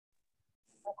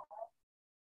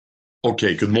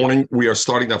Okay, good morning. We are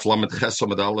starting off Lamed Ches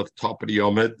Amud Aleph, top of the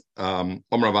Yomid,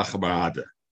 Omar Vachabarada.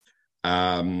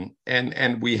 And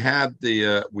we had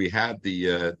the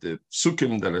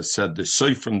Sukkim that has said the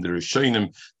Seifrim, the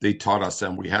Rishonim, they taught us,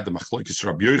 and we had the Machlokes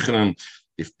Rabbi Yochanan,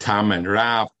 if Tama and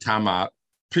Rav, Tama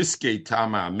Piske,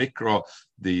 Tama Mikro,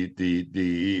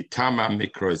 the Tama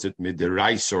Mikro, is it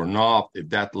midiraisa or not? If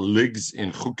that ligs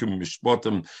in Chukim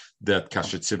Mishpotim, that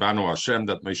Kashetzivanu Hashem,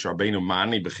 that Moshe Rabbeinu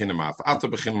Mani Bechinim Afata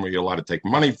Bechinim, where you're allowed to take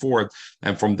money for it,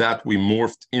 and from that we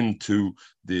morphed into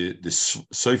the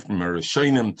Seifrim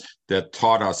Rishonim that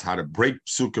taught us how to break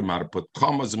psukim, how to put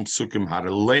commas in psukim, how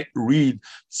to read.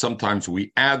 Sometimes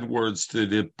we add words to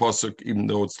the pasuk, even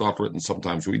though it's not written.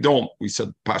 Sometimes we don't. We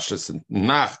said Pashas and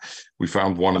Nach. We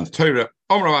found one in Torah.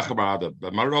 Omar Vachabarada,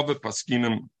 Marove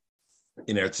Paskinim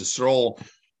in Eretz Yisrael.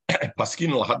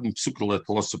 Paskinal hadn't psukal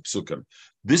psukim.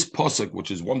 This pasuk,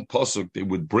 which is one pasuk, they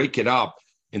would break it up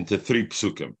into three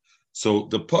psukim. So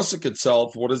the pasuk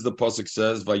itself, what does the pasuk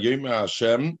says? Vayomer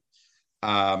Hashem.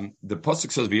 The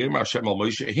pasuk says, "Vayomer Hashem al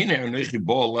Moshe, Hine anechi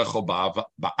bo alecho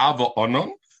ba'ava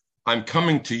onon." I'm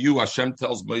coming to you. Hashem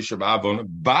tells Moshe ba'ava onon.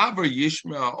 Ba'avar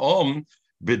yishma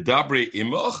b'dabre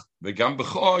imach v'gam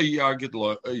b'cho yagid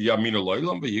yamin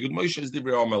aloylam v'yagid Moshe is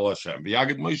divrei Amel Hashem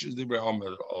v'yagid Moshe is divrei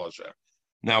Amel Hashem.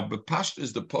 Now, b'pasht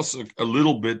is the pasuk a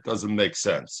little bit doesn't make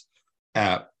sense.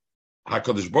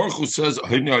 HaKadosh Baruch Hu says,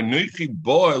 and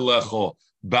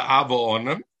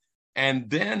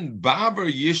then Bavar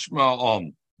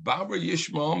Yishma'am. Bavar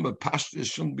Yishma'am, but Pashto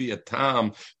shouldn't be a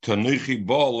tam to Noichi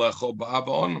Bo Lecho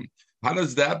Ba'ava. How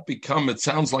does that become? It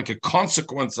sounds like a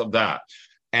consequence of that.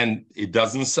 And it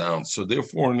doesn't sound. So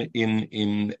therefore,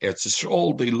 in Eretz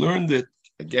Yisrael, they learned it.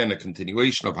 Again, a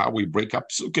continuation of how we break up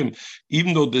psukim.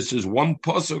 Even though this is one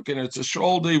pasuk and it's a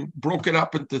shol, they broke it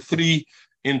up into three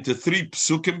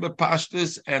psukim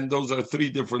b'pashtis, and those are three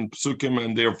different psukim,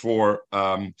 and therefore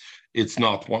it's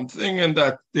not one thing, and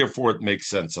that therefore it makes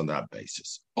sense on that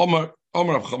basis. Omar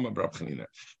Avchama Bar Chanina.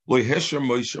 Lo Hesher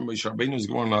Moshe Rabbeinu is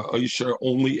going to Oisher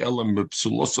only elam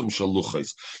b'psulosam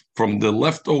shaluchais, from the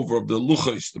leftover of the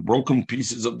luchais, the broken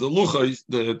pieces of the luchais,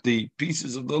 the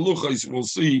pieces of the luchais. We'll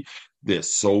see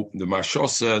this. So the Maharsha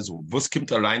says, "Vos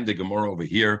kimt arein the Gemara over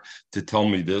here to tell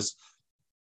me this?"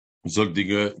 Zog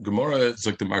the Gemara,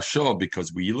 zog the Maharsha,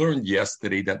 because we learned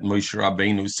yesterday that Moshe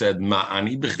Rabbeinu said,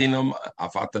 "Ma'ani bechinam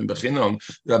afatem bechinam,"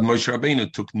 that Moshe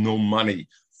Rabbeinu took no money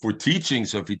for teaching.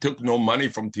 So if he took no money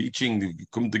from teaching, he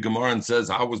comes to Gemara and says,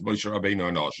 "How was Moshe Rabbeinu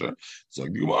an Asher?" So the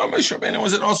Gemara, Moshe Rabbeinu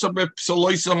was an Asher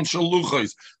b'psoloisam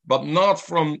shaluchos, but not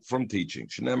from teaching.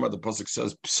 Shneimar, the pasuk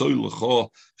says, "Psolucho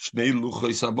shnei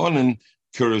luchos abonin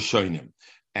kirashonim."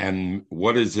 And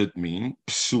what does it mean?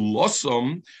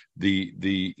 Psulosam, the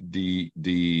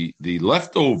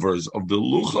leftovers of the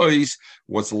luchos,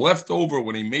 what's left over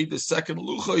when he made the second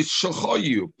luchos,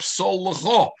 shachayu, psol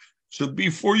lecha, should be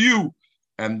for you.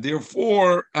 And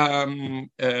therefore,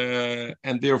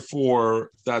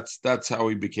 that's how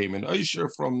he became an Aisher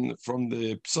from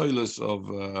the psoilus of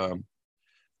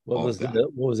what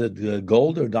was it,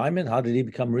 gold or diamond? How did he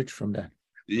become rich from that?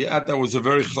 Yeah, that was a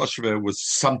very chashve. It was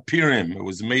sampirium. It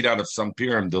was made out of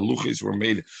sampirium. The luchis were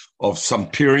made of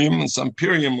sampirium, and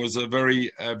sampirium was a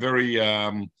very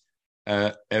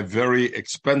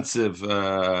expensive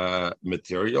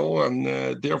material, and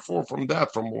therefore, from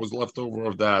what was left over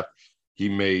of that, he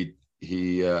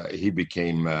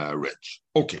became rich.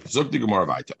 Okay, Zog the Gemara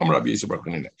Vayta. Amar Rabbi Yisrael Bar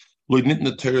Chanina.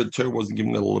 The Torah wasn't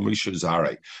given to Moshe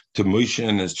Zarei, to Moshe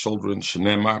and his children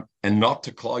Shnema, and not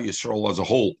to Klal Yisrael as a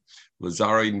whole.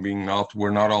 L'Zarei being we're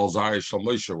not all Zarei Shel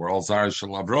Moshe, we're all Zarei Shel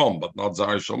Avram, but not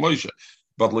Zarei Shel Moshe.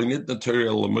 But the Torah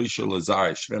Moshe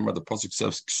L'Zarei Shnema, the pasuk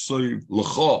says K'soy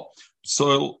L'cha,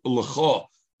 K'soy L'cha.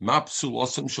 Just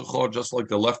like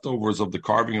the leftovers of the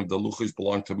carving of the luchos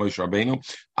belong to Moshe Rabbeinu.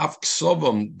 Af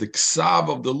ksavam, the ksav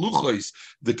of the luchos,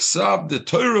 the ksav, the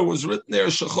Torah was written there,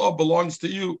 shecha belongs to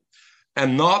you,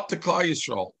 and not to Klal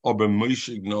Yisrael. Aber Moshe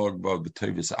ignored the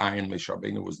Tevis Ayin. Moshe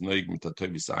Rabbeinu was noig with the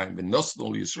Tevis Ayin, the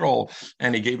Nosnol Yisrael,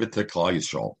 and he gave it to Klal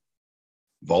Yisrael.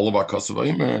 V'olav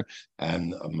HaKosov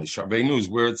and Moshe Rabbeinu is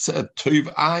where it said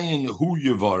Tev Ayin Hu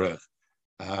Yevarech.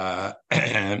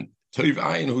 And Tov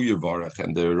Ayin Hu Yevarech,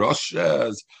 and the Rosh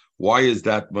says, why is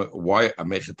that? Why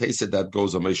Amechatesa that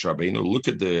goes on Moshe Rabbeinu? Look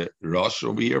at the Rosh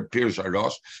over here, Pirush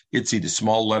HaRosh. You'd see the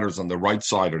small letters on the right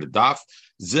side of the daf.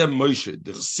 Ze Moshe,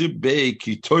 the Chsibei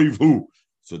ki Tov Hu.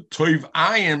 So Tov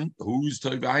Ayin, who's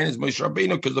Tov Ayin is Moshe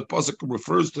Rabbeinu, because the pasuk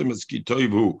refers to him as ki Tov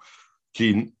Hu.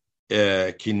 Ki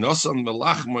Nosan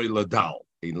Melachmoi Ladal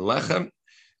in Lechem,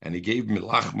 and he gave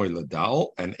Melachmoi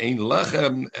Ladal and Ein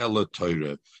Lechem Ela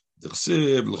Torah. The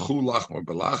Chsiv L'chu Lachmoi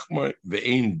Belachmoi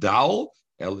ve'Ein Dal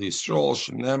El Yisrael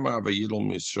Shnema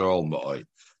V'Yidol Yisrael Ma'ay.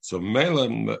 So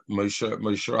Moshe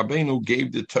Rabbeinu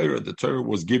gave the Torah. The Torah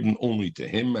was given only to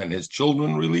him and his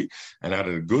children, really, and out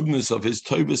of the goodness of his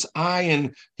Tovus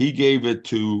Ayin, he gave it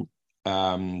to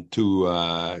Klal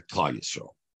Yisrael.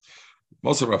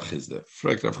 Most of Rav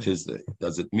Chizda,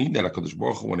 does it mean that HaKadosh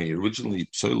Baruch Hu, when he originally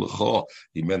Psoy L'cha,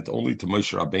 he meant only to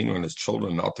Moshe Rabbeinu and his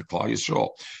children, not to Klal Yisrael?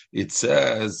 It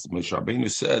says, Moshe Rabbeinu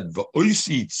said,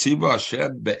 V'oisi tziva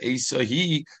Hashem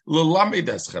be'esahi l'lamed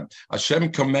eschem.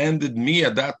 Hashem commanded me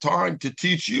at that time to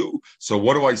teach you. So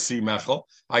what do I see, Mechel?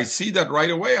 I see that right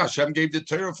away Hashem gave the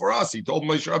Torah for us. He told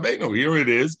Moshe Rabbeinu, here it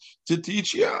is, to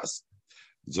teach us.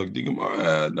 Zog the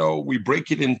Gemara, no, we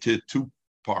break it into two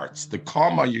parts. The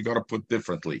comma you got to put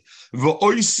differently.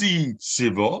 V'oisi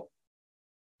tziva,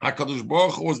 HaKadosh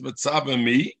Baruch Hu was mitzvah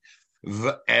me,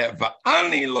 v'ani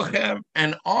lochem,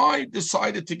 and I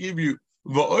decided to give you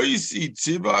v'oisi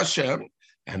tziva Hashem,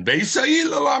 and beisai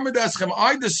l'lamed eschem,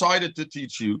 I decided to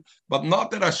teach you, but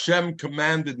not that Hashem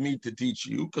commanded me to teach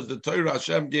you, because the Torah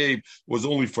Hashem gave was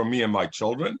only for me and my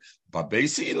children, but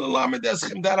beisai l'lamed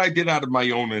eschem, that I did out of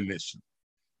my own initiative.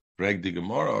 But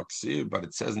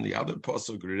it says in the other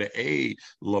pasuk, "Re'ei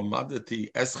lamadati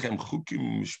eschem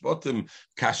chukim mishpatim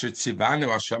kasher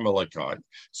tzivanu Hashem Elokai."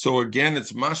 So again,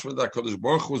 it's mashma that Kodesh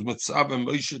Baruch Hu was mitzvah and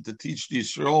Moshe to teach the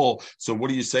Yisrael. So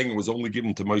what are you saying? It was only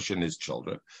given to Moshe and his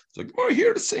children. So Gemara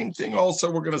here the same thing.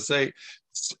 Also, we're going to say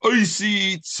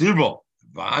oisi tziva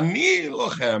v'ani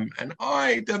lochem, and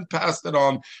I then passed it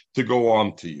on to go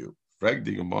on to you. And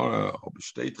we,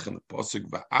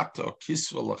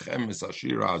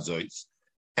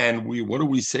 what do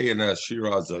we say in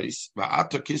Ashira Azois?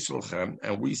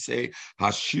 And we say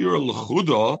Hashir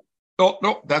l'chuda. Oh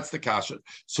no, that's the kasha.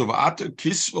 So va'ata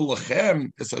kisva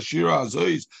lechem is Hashira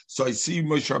Azois. So I see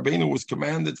Moshe Rabbeinu was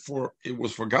commanded for, it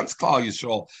was for Gans Klal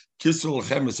Yisrael. Kisva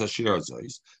lechem is Hashira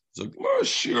Azois. So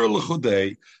Hashir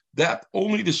l'chudei. That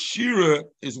only the Shira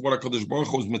is what HaKadosh Baruch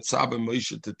Hu was mitzvah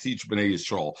Moshe to teach Bnei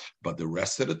Yisrael, but the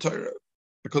rest of the Torah,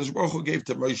 HaKadosh Baruch Hu gave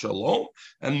to Moshe alone,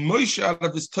 and Moshe out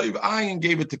of his Tov Ayin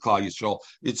gave it to Klal Yisrael.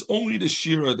 It's only the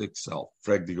Shira itself.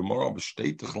 Frag the Gemara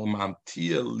b'shteitach l'man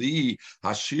tia li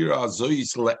hashira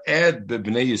azois le'ed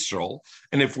b'bnei Yisrael.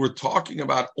 And if we're talking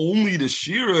about only the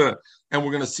Shira, and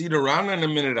we're going to see the Rana in a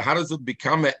minute, how does it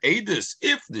become an Edis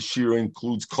if the Shira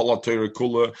includes Kol HaTorah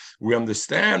Kula? We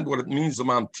understand what it means,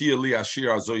 l'man tia li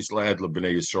hashira azois le'ed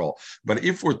b'nei Yisrael. But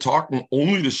if we're talking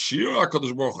only the Shira,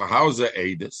 HaKadosh Baruch Hu, how is it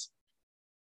Edis?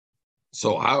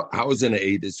 So how is an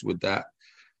Edis with that?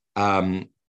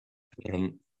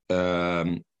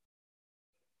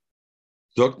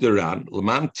 Dr. Ran,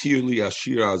 Laman Tiuli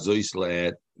Ashira Azois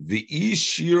Laed, the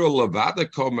Ishira Lavada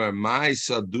Komer, Mai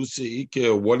Sadusa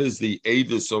Ike, what is the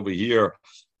Edis over here?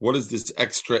 What is this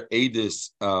extra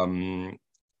Edis?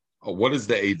 What is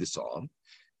the Edis on?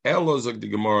 Elos of the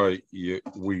Gemara,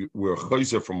 we're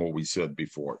chayzer from what we said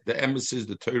before. The emphasis,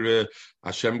 the Torah,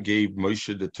 Hashem gave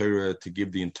Moshe the Torah to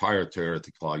give the entire Torah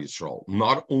to Klal Yisrael,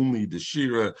 not only the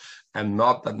Shira, and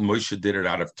not that Moshe did it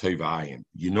out of Tov Ayin.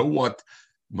 You know what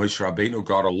Moshe Rabbeinu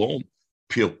got alone?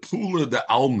 Pilpula de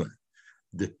Alma.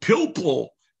 The Pilpul,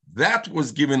 that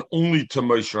was given only to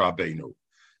Moshe Rabbeinu.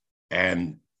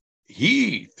 And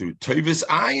he, through Tovus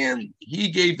Ayin, he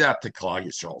gave that to Klal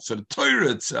Yisrael. So the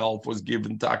Torah itself was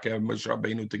given to Moshe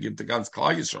Rabbeinu to give to Gans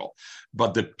Klal Yisrael.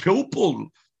 But the Pilpul,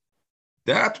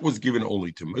 that was given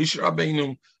only to Moshe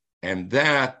Rabbeinu, and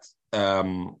that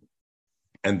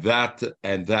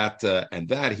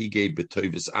he gave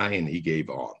B'Tovus Ayin, he gave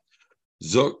on.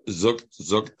 Zok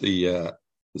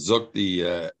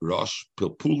the Rosh,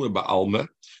 Pilpula Ba'alma,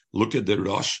 look at the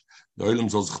Rosh, the Olam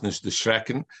soll sich nicht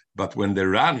erschrecken, but when they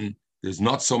run, there's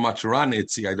not so much run,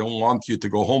 Itzi, I don't want you to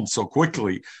go home so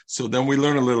quickly. So then we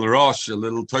learn a little Rosh, a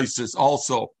little Toises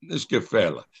also, nicht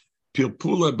gefährlich.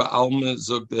 Pilpula Ba'alma,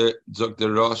 zog the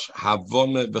Rosh,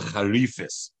 Havone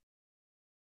B'charifes.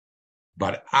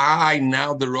 But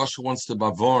now the Rosh wants to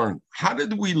bavorn. How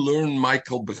did we learn,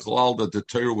 Michael Bechlal, that the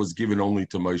Torah was given only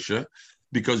to Moshe?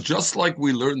 Because just like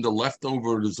we learned the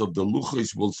leftovers of the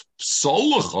Luchos was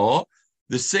Psol,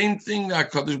 the same thing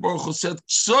that Kadosh Baruch Hu said,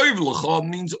 Ksoiv L'cha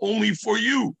means only for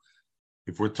you.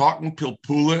 If we're talking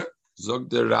Pilpula, Zog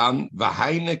Deran,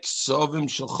 V'haine Ksovim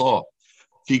Shalcha,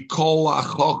 Ki Kol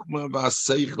HaChochma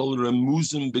V'Aseichel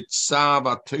Remuzim B'Tsav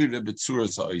HaTorah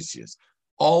B'Tzuras HaOisius.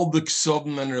 All the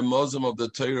ksubim and remozim of the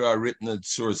Torah are written in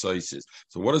Tzuras HaOisius.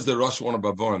 So what does the Rosh want to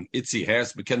bavoren? Itzi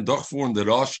has, we can doch for the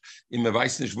Rosh, in the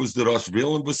weiß nicht, was the Rosh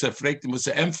will, and was fragt, and was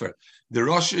empfer. The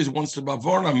Rosh wants to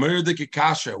bavoren a merdike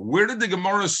kasha. Where did the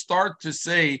Gemara start to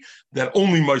say that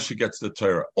only Moshe gets the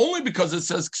Torah? Only because it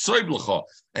says ksoib l'cha.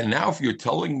 And now if you're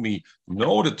telling me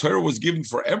No, the Torah was given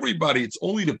for everybody. It's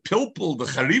only the Pilpul, the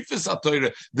Charifis of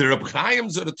Torah, the Reb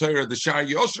Chaims of the Torah, the Shar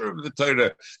Yosher of the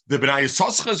Torah, the B'nai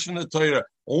Yisoschas from the Torah.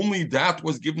 Only that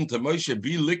was given to Moshe.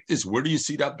 Be liktis. Where do you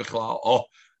see that Bechlal? Oh,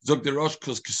 Zog the Rosh,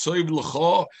 because Kesoiv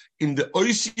L'cha, in the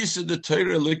Oisius of the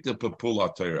Torah, likt the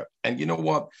Pilpul Torah. And you know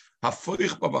what?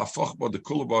 Hafoich b'vafach the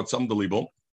Kulabot, it's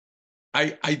unbelievable.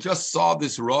 I just saw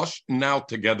this Rosh now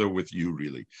together with you,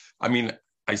 really. I mean,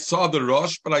 I saw the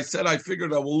Rosh, but I said I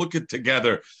figured I will look it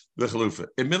together, the Chalufa.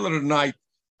 In the middle of the night,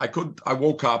 I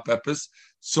woke up, Epis.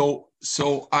 So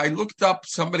I looked up,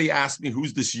 somebody asked me,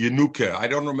 who's this Yenuka? I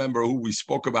don't remember who we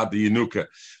spoke about the Yenuka.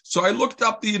 So I looked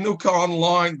up the Yenuka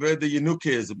online, where the Yenuka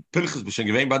is. Pinchas b'shem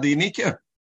gevein by the Yenuka.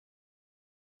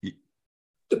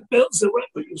 The Beelzebub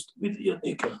used to be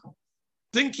the Yenuka.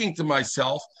 Thinking to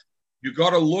myself, you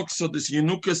got to look. So this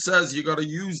Yenuka says you got to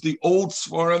use the old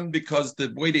Sfarim because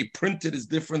the way they print it is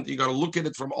different. You got to look at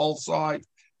it from all sides.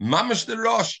 Mamish the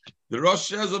Rosh. The Rosh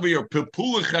says over here,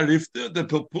 Pilpula Charifta, the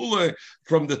Pilpula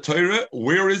from the Torah.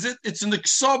 Where is it? It's in the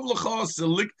Ksav L'chas, the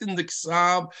likt in the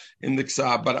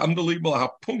Ksav. But unbelievable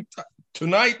how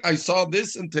tonight I saw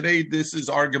this, and today this is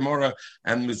our Gemara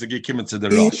and Mr. Gikim to the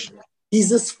Rosh.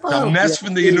 He's a Sfardi.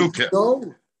 From the Yenuka.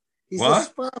 No, he's what? A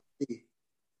Sfardi.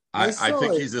 I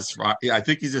think he's a Sfardi. I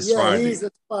think he's a Sfardi. Yeah, he's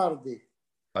a Sfardi.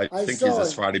 I think he's a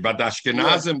Sfardi. But the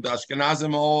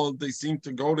Ashkenazim, all they seem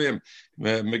to go to him.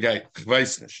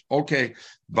 Okay,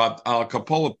 but Al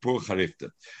Kapola Pur Charifta.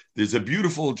 There's a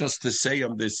beautiful, just to say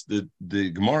on this, the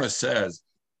Gemara says,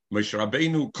 Moshe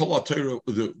Rabbeinu, Kol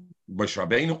HaTorah, Moshe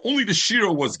Rabbeinu, only the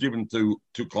Shira was given to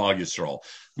Klal Yisrael.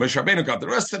 Moshe Rabbeinu got the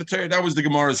rest of the Torah. That was the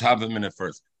Gemara's having minute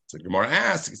first. So the Gemara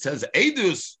asks, it says,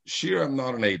 Eidus, Shira,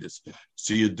 not an Eidus.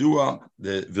 So Yedua,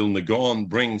 the Vilna Gaon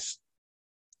brings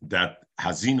that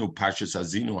Hazinu, Pashas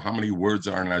Hazinu, how many words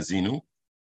are in Hazinu?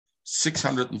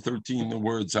 613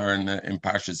 words are in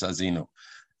Pashas Hazinu.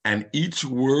 And each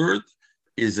word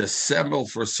is a symbol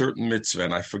for a certain mitzvah.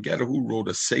 And I forget who wrote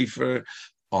a sefer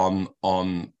on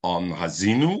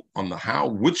Hazinu,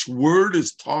 on which word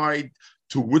is tied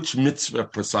to which mitzvah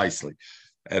precisely.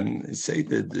 And they say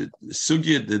that the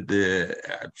sugya, the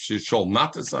Shol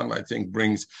Natasan, I think,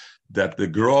 brings that the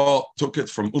Gra took it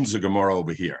from Unzer Gemara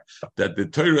over here. That the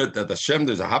Torah, that Hashem,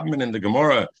 there's a Habman in the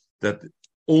Gemara that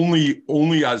only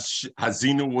as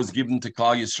Hazinu was given to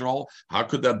Klal Yisrael. How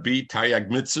could that be? Taryag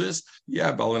mitzvahs?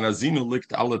 Yeah, but in Hazinu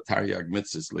likt alle Taryag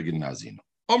mitzvahs ligin Hazinu.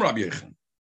 Rabbi Yechon.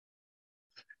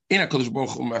 In a Kodesh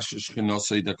Baruch Hu Masha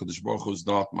Shchinosei, the Kodesh Baruch Hu is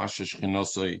not Masha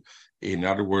Shchinosei. In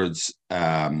other words,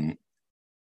 the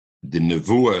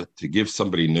Nevuah, to give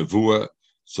somebody Nevuah.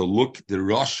 So look, the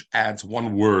Rosh adds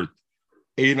one word.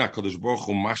 Ein HaKadosh Baruch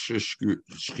Hu Masha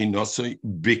Shchinosei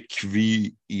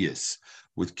B'Kviyis.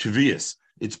 With Kviyis.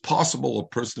 It's possible a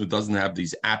person who doesn't have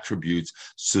these attributes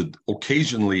should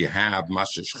occasionally have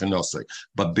Masha Shchinosei.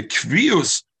 But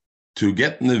B'Kviyus, to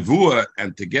get Nevuah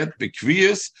and to get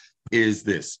B'Kviyus, is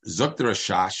this. Zokter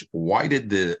Rashash, why did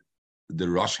the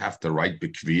Rosh have to write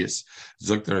B'Kviyus?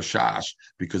 Zokter Rashash,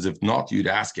 because if not, you'd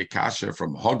ask a kasha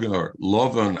from Hagar,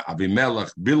 Lovan,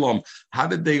 Abimelech, Bilam. How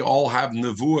did they all have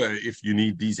Nevuah if you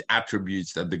need these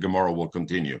attributes that the Gemara will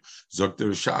continue? Zokter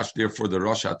Rashash, therefore the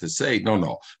Rosh had to say,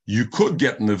 no, you could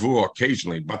get Nevuah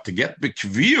occasionally, but to get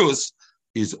B'Kviyus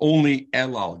is only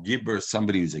Elal Gibber,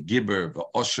 somebody who's a Gibber,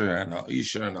 V'Osher and a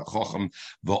Isha and a Chacham,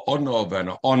 V'Onov and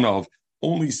a Onov.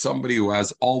 Only somebody who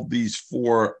has all these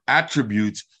four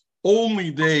attributes, only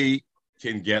they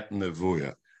can get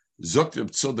Nevuah.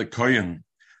 Zoktib Tzodek Kohen,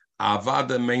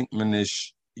 Avada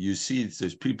Meintmanish. You see,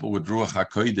 there's people with Ruach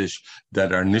HaKodesh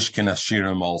that are Nishken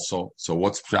Ashirim also. So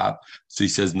what's Pshat? So he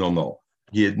says, no.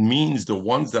 It means the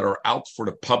ones that are out for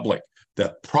the public,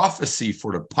 that prophecy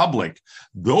for the public,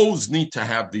 those need to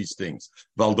have these things.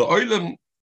 Val the Oilam,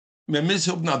 the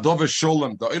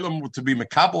Olam to be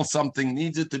mekabel something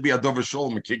needs it to be a dover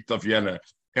sholem kicked off yena.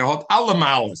 Hot alle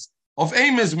males of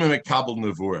aim is mekabel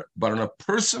nevuah, but on a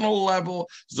personal level,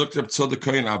 zokt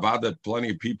tzodikoin avada. Plenty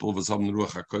of people was haben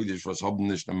ruach hakodesh, was haben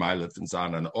nicht a mile from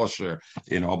zan and osher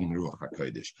in haben ruach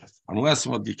hakodesh. Unless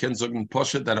what you can zogen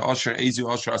poshet that osher ezu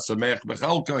osher asamech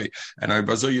bechalkoi, and I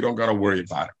bazo you don't gotta worry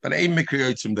about it. But aim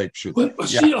mekriyotzim some day pshut. When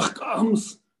Mashiach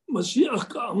comes. Mashiach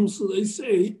comes, so they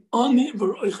say, Ani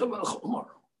v'roicha v'al chomar.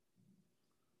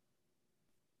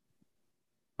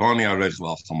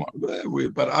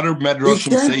 But other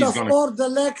medrashim say he's going to... You can't afford the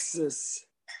Lexus.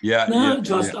 Yeah.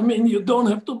 I mean, you don't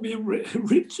have to be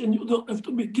rich and you don't have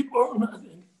to be gibor or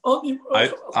nothing.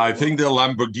 I think the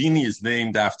Lamborghini is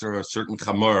named after a certain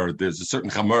chamor. There's a certain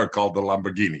chamor called the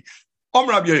Lamborghini.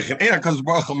 Rabbi Yochanan,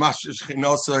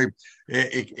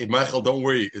 Michael, don't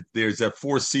worry. There's a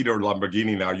four-seater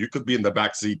Lamborghini now. You could be in the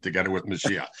back seat together with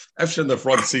Mashiach. Efsh in the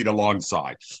front seat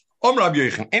alongside. Rabbi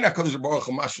Yochanan, the Kodesh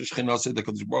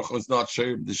Baruch Hu is not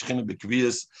sure the Shechina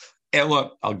b'kviyas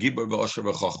ela al gibar v'osher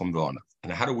v'chacham v'ana.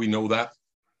 And how do we know that?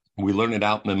 We learn it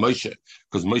out in the Moshe,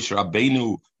 because Moshe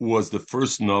Rabbeinu was the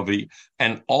first Navi,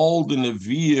 and all the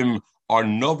Nevi'im are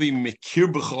Navi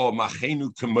Mekirbecha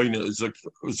Machenu Kamoina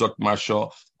Zok Masha.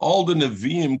 All the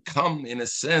Nevi'im come in a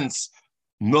sense,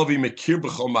 Navi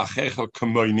Mekirbecha Machecha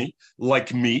Kamoini,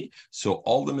 like me. So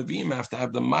all the Nevi'im have to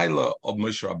have the Maila of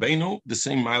Moshe Rabbeinu, the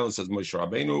same Milas as Moshe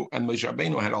Rabbeinu, and Moshe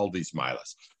Rabbeinu had all these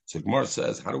Milas. So Gemara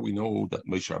says, how do we know that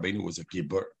Moshe Rabbeinu was a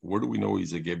Gibber? Where do we know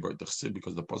he's a Gibber?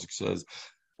 Because the pasuk says,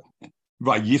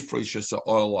 Vayifresh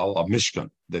oil al Mishkan,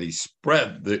 that he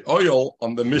spread the oil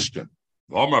on the Mishkan.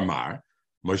 Omar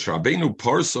Moshe Rabbeinu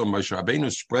Parsa, Moshe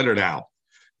Rabbeinu spread it out.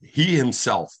 He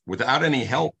himself, without any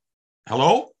help.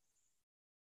 Hello?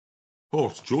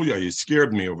 Oh, Julia, you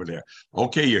scared me over there.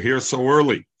 Okay, you're here so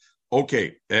early.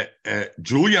 Okay,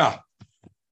 Julia,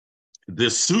 the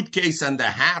suitcase and the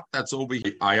hat that's over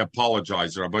here. I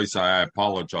apologize, Rabbi. I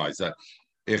apologize.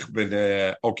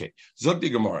 Okay. Zog the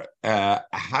Gemara.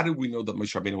 How do we know that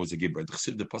Moshe Rabbeinu was a Gibber?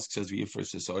 The pasuk says,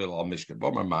 "V'yifresh soil al Mishkan."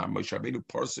 Moshe Rabbeinu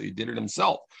parsa, he did it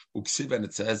himself. Uksiv, and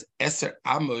it says, "Eser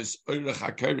amos oirech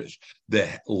hakodesh."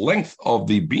 The length of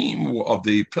the beam of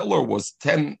the pillar was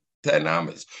 10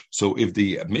 amos. So if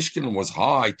the Mishkan was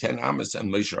high, 10 amos,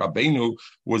 and Moshe Rabbeinu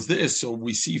was this, so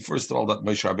we see first of all that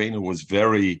Moshe Rabbeinu was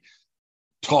very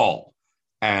tall,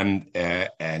 and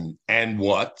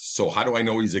what? So how do I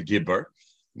know he's a Gibber?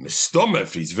 Mistoma,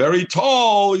 if he's very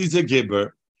tall, he's a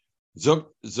Gibber. Zok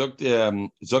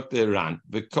the Ran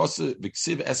because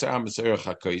Viksiv Eser Amos Erech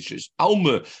HaKoishish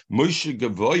Alma Moshe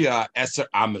Gavoya Eser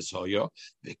Amos Hoya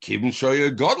Vikivin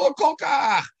Shoya Godlo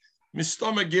Kolkach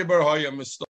Mistoma Gibber Hoya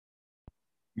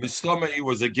Mistoma, he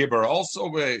was a Gibber also,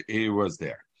 but he was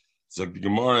there. So the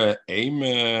Gemara,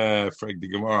 Frag the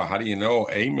Gemara, how do you know?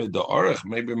 The Orech,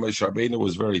 maybe Moshe Rabbeinu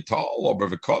was very tall, or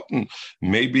Bavikotin,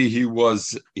 maybe he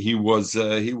wasn't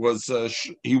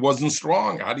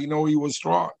strong. How do you know he was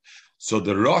strong? So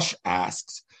the Rosh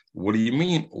asks, what do you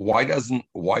mean? Why doesn't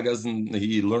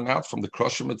he learn out from the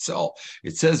Krushim itself?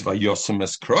 It says Vayosem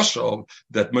es Krushim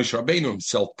that Moshe Rabbeinu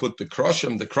himself put the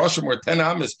Krushim. The Krushim were 10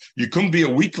 amos. You couldn't be a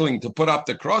weakling to put up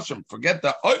the Krushim. Forget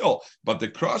the oil, but the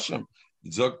Krushim.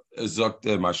 Zok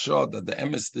the Mashah that the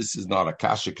emes, this is not a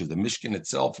kasha because the Mishkan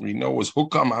itself we know was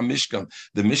hukam ha-Mishkan.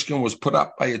 The Mishkan was put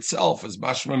up by itself as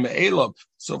mashma me'elav.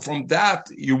 So from that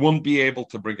you wouldn't be able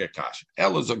to bring a kasha.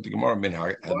 Ela zok the Gemara min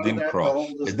hadin kro.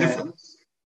 It's different.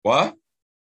 What?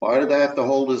 Why did they have to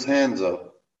hold his hands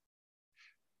up?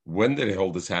 When did he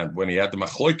hold his hand? When he had the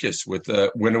machloikis with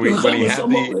when he had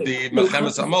the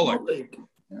mechemes amalek.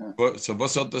 So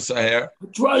what's up to say here?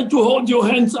 Try to hold your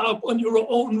hands up on your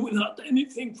own without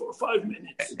anything for 5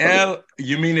 minutes.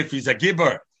 You mean if he's a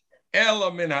Gibber?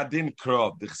 Min hadin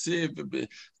krov.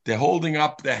 The holding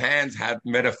up the hands had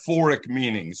metaphoric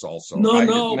meanings also.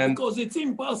 No, because it's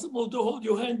impossible to hold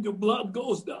your hand. Your blood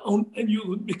goes down and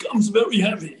it becomes very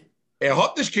heavy.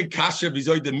 Hat nicht kein Kasche,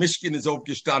 wieso der Mishkan ist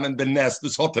aufgestanden, der Nest,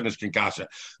 das hat nicht kein Kasche.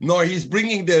 No, he's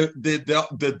bringing the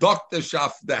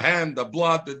doctorschaft, the hand, the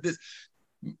blood, this.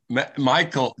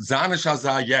 Michael, Zanish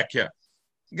Azayeke.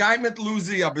 Guy mit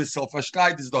Lucy a bissel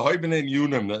versteht is the Heuben in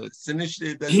Unum. He gets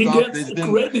the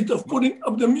credit of putting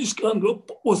up the Mishkan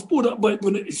was put up by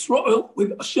Israel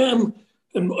with Hashem,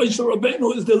 and Moshe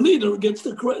Rabbeinu is the leader, gets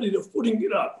the credit of putting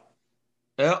it up.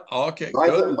 Yeah, okay.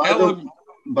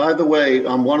 By the way,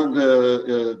 one of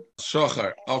the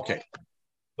Shocher, okay.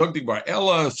 So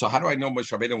how do I know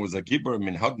Moshe Rabbeinu was a Gibber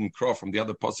min hadin kro from the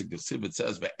other pasuk? The Sivit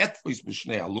says ve'etfis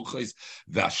b'shnei aluchos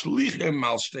ve'ashlichem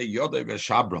mal shtei yodei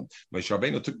ve'shabram. Moshe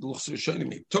Rabbeinu took the luchos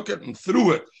rishonim, he took it and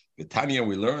threw it. The Tanya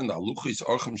we learned aluchos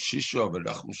archem shisha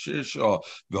ve'rachem shisha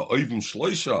ve'oivim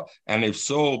shloisha, and if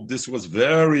so, this was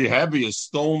very heavy. A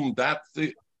stone that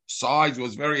size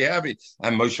was very heavy,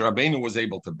 and Moshe Rabbeinu was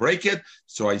able to break it.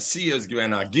 So I see as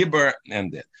given a Gibber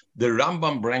and it. The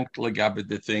Rambam bringt legabe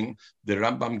the thing. The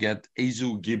Rambam get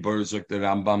Ezu Gibber, zok the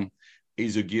Rambam.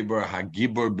 Ezu Gibber ha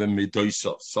Gibber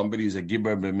b'midoisa. Somebody is a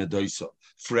Gibber b'midoisa.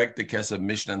 Frek the Kesef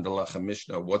Mishnah and the Lechem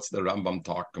Mishnah. What's the Rambam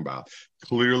talking about?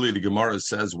 Clearly, the Gemara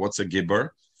says, "What's a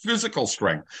Gibber?" Physical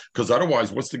strength. Because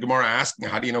otherwise, what's the Gemara asking?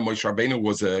 How do you know Moshe Rabbeinu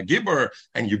was a Gibber?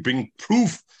 And you bring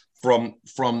proof from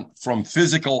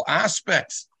physical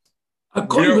aspects.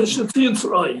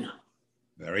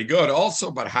 Very good. Also,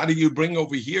 but how do you bring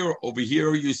over here? Over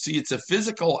here, you see it's a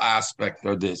physical aspect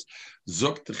of this.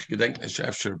 So the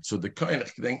Kohen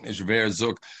gedenkt nicht wer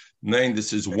zog Name,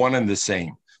 this is one and the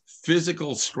same.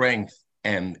 Physical strength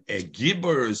and a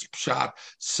gibber is pshat,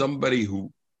 somebody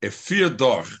who a fear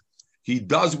dorch. He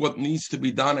does what needs to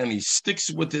be done and he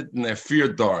sticks with it in a fear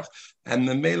dorch. And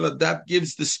the mela, that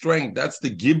gives the strength. That's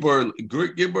the gibber.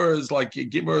 Gibber is like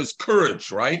gibber is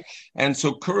courage, right? And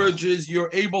so courage is you're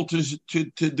able to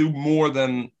do more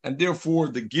than, and therefore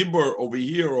the gibber over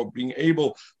here of being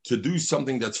able to do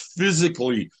something that's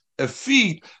physically a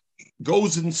feat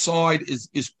goes inside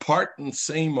is part and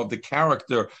same of the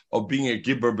character of being a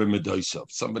gibber b'medosav.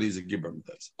 Somebody's a gibber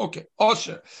b'medosav. Okay,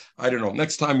 Osher. I don't know.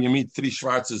 Next time you meet three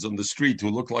Schwarzes on the street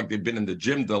who look like they've been in the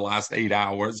gym the last 8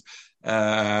 hours,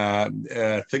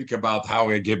 think about how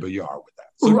a gibber you are with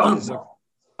that. So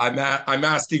I'm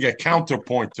asking a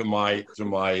counterpoint to my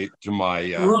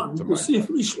Ron.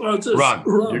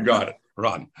 You got it.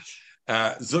 Ron.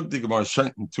 Zug die Gemara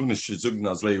schenken tunische Zugn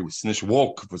as Leu is nicht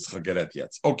walk was vergeret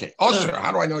jetzt. Okay, Osher,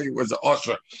 how do I know he was an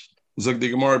Osher? Zug die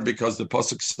Gemara because the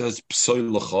pasuk says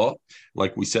psoil lecha,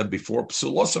 like we said before,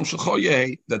 psolosam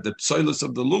shechoyeh, that the psoilus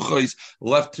of the lucha is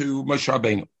left to Moshe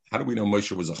Rabbeinu. How do we know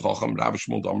Moshe was a chacham? Rabbi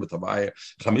Shmuel Damar Tavaya,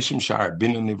 Chamishim Shar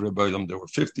Bina Nivra Beilam. There were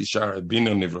 50 Shar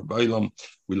Bina Nivra Beilam.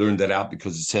 We learned that out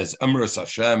because it says Amras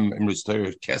Hashem, Amras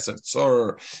Torah, Keser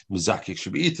Tzor, Mizakik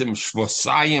Shabitim,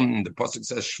 Shvosayim. The pasuk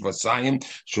says Shvosayim.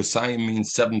 Shvosayim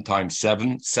means 7 times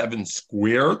 7, 7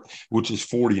 squared, which is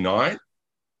 49.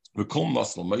 We call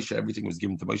Muslim Moshe. Everything was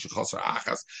given to Moshe Chaser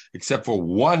Achas, except for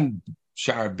one.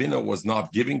 Sharabina was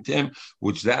not giving to him,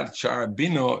 which that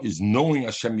Sharabina is knowing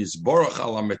Hashem Yisborach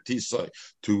ala metisai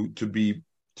to be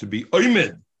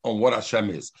oimed on what Hashem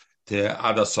is. To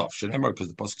Adasaf Shenemar, because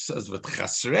the pasuk says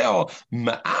v'chasreo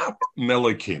ma'at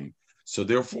melikim. So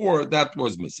therefore, that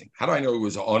was missing. How do I know it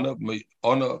was honor? Because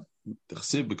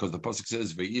the pasuk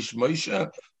says v'yish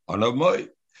Moshe honor Moi.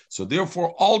 So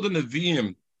therefore, all the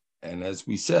Nevi'im, and as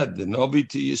we said, the Navi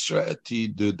to Yisrael to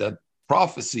do that.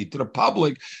 Prophecy to the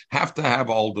public have to have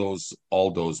all those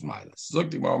milas.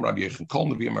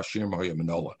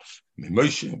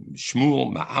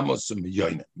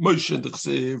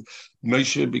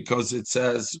 Moshe, because it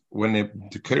says when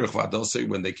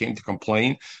they came to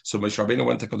complain, so Moshe Rabbeinu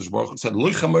went to Kadosh Baruch and said,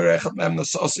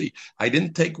 I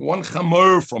didn't take one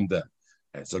chamor from them.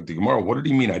 And so the Gemara, what did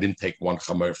he mean? I didn't take one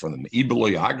chamer from them.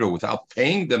 Without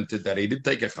paying them to that, he didn't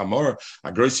take a chamer.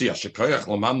 Moshe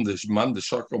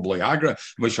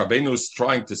Rabbeinu is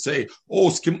trying to say,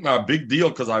 skimp me a big deal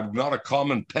because I'm not a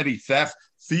common petty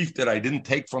thief that I didn't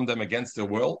take from them against their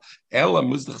will. Even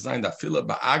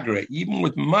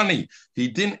with money, he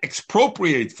didn't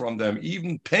expropriate from them.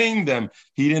 Even paying them,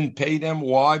 he didn't pay them.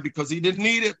 Why? Because he didn't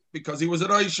need it. Because he was a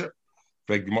Reisha.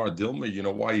 You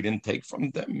know why he didn't take from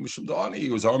them? He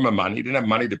was arma money. He didn't have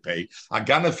money to pay.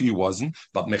 Again, if he wasn't,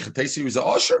 but Mechatesi was a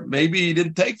usher. Maybe he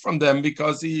didn't take from them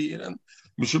because he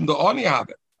Mishum Da'ani have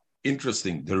it.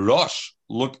 Interesting. The Rosh.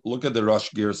 Look at the Rosh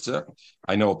Girsa.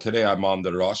 I know today I'm on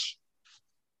the Rosh.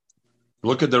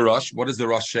 Look at the Rosh. What does the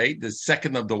Rosh say? The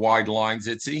second of the wide lines,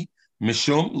 Itzi.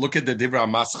 Mishum. Look at the Divra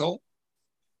Maschel.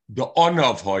 The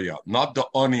Onav Hoya, not the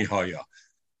Oni Hoya.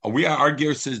 Our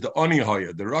gear says the Oni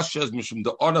Hoya. The Rosh says Mishum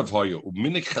the Onav Hoya.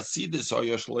 Minik Chasidis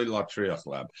Hoya Shloi Latriach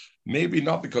Lab. Maybe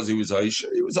not because he was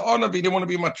Aisha. He was Onav. He didn't want to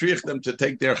be Matriach them to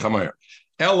take their Chamer.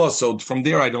 Ella, so from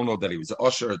there I don't know that he was an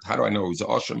Usher. How do I know he was an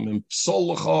Usher? Like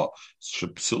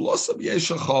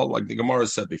the Gemara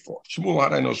said before. Shmuel, how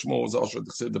do I know Shmuel was an Usher?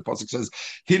 The pasuk says,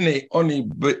 Hine Oni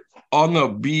Bi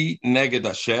Neged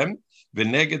Hashem.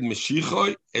 V'neged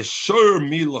Meshichoi, Eshur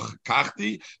mi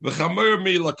lakachti, v'chamer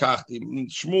mi lakachti.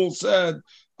 Shmuel said,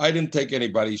 I didn't take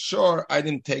anybody's shore, I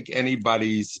didn't take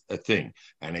anybody's thing.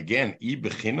 And again,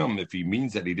 if he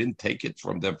means that he didn't take it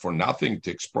from them for nothing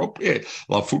to expropriate,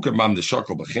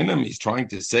 he's trying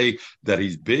to say that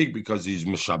he's big because he's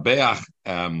Meshabeach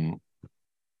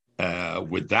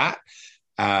with that.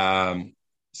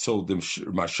 So the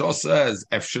Mashal says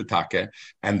Efshetake,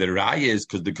 and the Raya is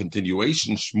because the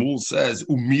continuation Shmuel says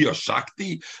Umiya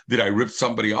Shakti, did I rip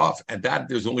somebody off? And that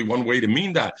there's only one way to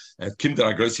mean that. Kim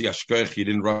Daragosi Ashkoch, he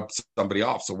didn't rip somebody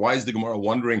off. So why is the Gemara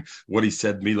wondering what he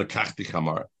said Mila Kachti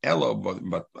Chamar? Ella,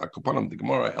 but Akopanim the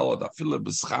Gemara Ella da Fila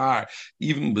B'schar,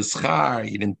 even B'schar,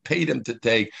 he didn't pay them to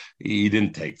take, he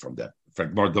didn't take from them. In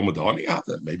fact,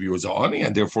 maybe he was a honey,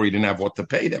 and therefore he didn't have what to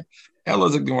pay them. The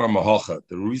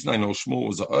reason I know Shmuel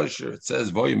was a usher, it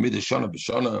says,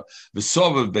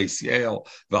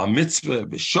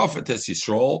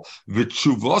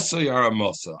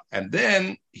 and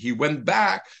then he went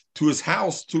back to his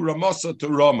house, to Ramasa, to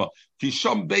Rama.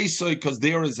 Because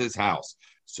there is his house.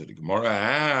 So the Gemara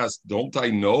asked, don't I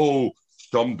know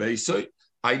Shom Beisoy?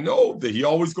 I know that he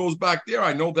always goes back there.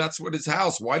 I know that's what his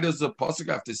house. Why does the pasuk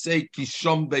have to say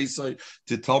Kisham Beisai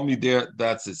to tell me there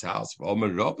that's his house?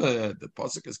 The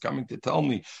pasuk is coming to tell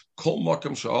me Kol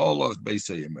Makam Sha'alach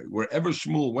Beisai. Wherever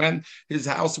Shmuel went, his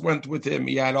house went with him.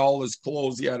 He had all his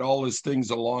clothes. He had all his things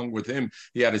along with him.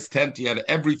 He had his tent. He had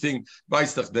everything.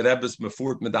 Weistach the Rebbe's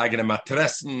mefurt mit eigene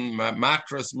Matressen,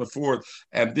 mattress mefurt,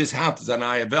 and this house is an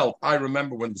Ayavelt. I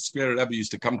remember when the Square Rebbe used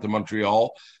to come to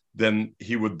Montreal. Then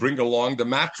he would bring along the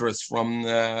mattress from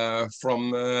this.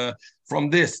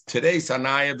 Today,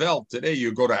 Sanaya Vel. Today,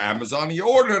 you go to Amazon, you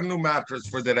order a new mattress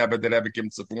for the Rebbe Kim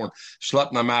Safon,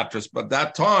 Schleppner mattress. But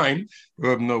that time,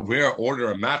 where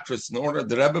order a mattress in order,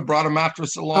 the Rebbe brought a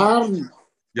mattress along.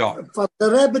 Ja. Von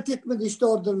der Rebbe tit man nicht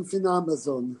ordern von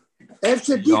Amazon.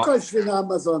 Efter die kauft von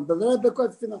Amazon, der Rebbe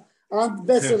kauft von einem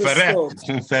besseren Store.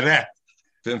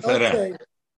 Okay.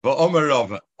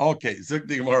 Okay, zoek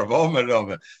die maar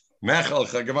Omerove. Mechel,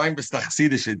 gemein bist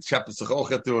Chassidische, ich habe es sich auch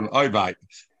getan, Arbeit.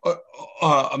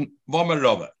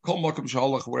 Omerove, Kol Makom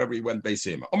Shalach, wherever he went,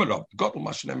 Beisema. Omerove, Gottel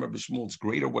Mashnemer b'Shmuel, it's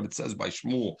greater what it says by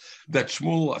Shmuel, that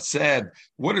Shmuel said,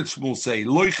 what did Shmuel say?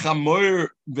 Loi chamor,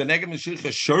 v'negem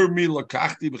Mashiach, shor mi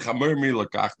lakachti, v'chamor mi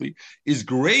lakachti, is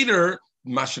greater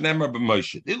Mashnemer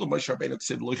b'Moshe. Ilu Moshe Rabbeinu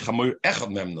said, Loi chamor echad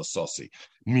mem nasosi.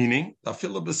 Meaning,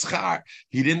 Afilu b'schar,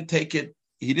 he didn't take it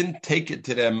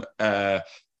to them,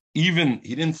 even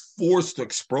he didn't force to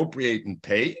expropriate and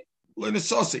pay. But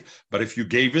if you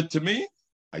gave it to me,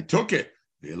 I took it.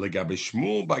 Even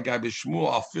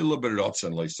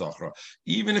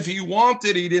if he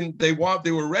wanted, he didn't. They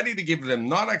were ready to give them,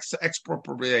 not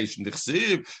expropriation.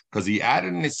 Because he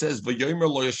added and it says,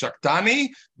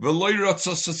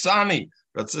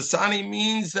 Ratzasani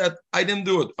means that I didn't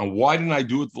do it. And why didn't I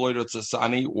do it?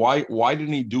 Ratzasani. Why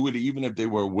didn't he do it even if they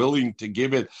were willing to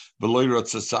give it?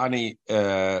 Ratzasani,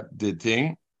 the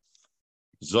thing.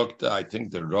 Zokta, I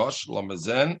think the Rosh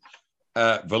Lamazen.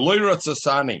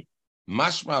 Ratzasani.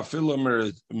 Mashma filu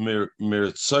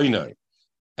mirtzoinai.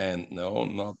 And no,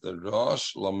 not the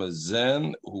Rosh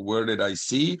Lamazen. Where did I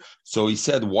see? So he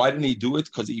said, why didn't he do it?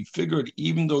 Because he figured,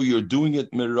 even though you're doing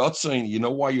it miratzain, you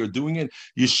know why you're doing it?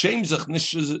 You shame sich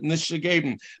nicht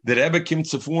geben. The Rebbe kim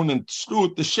zefun and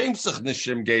stut the shame sich nicht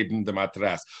geben the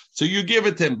matras. So you give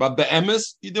it to him, but the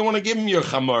emes, you didn't want to give him your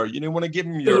chamar. You didn't want to give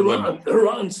him your lemon. The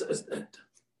Ran says that.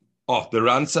 Oh, the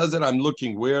Ran says it. I'm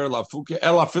looking where Lafuke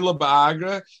El Afila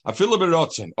Ba'agra Afila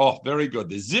Berotzen. Oh, very good.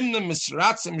 The Zimna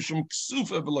Misratzim Shum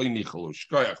Ksufa Veloy Nichalu.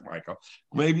 Shkoyach, Michael.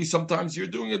 Maybe sometimes you're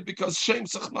doing it because shame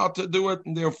sich not to do it,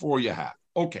 and therefore you have.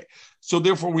 Okay, so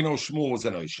therefore we know Shmuel was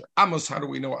an Osher. Amos, how do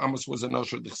we know Amos was an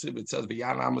Osher? The Chsiv, it says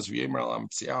V'yan Amos V'yemer Al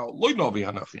Amtziau Loy Novi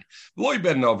Hanachi Loy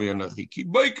Ben Novi Hanachi Ki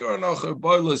Baker Hanachi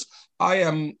Boilers. I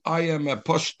am a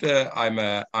pushed. I'm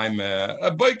a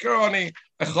baker on it.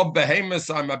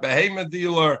 I'm a behemoth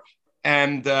dealer,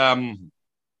 and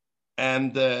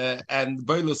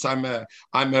Boilers, I'm a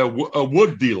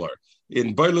wood dealer.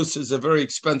 In Boilers is a very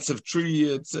expensive tree.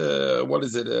 It's what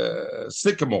is it?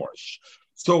 Sycamore-ish.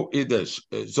 So it is.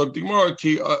 So the Gemara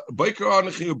ki baker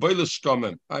anichi Boilers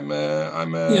stomach. I'm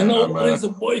what is a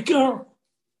baker?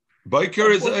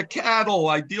 Biker is a cattle.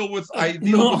 I deal with cattle.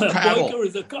 Biker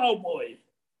is a cowboy.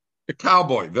 A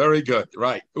cowboy. Very good.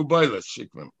 Right. Ubaylas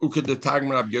shikman. Uke the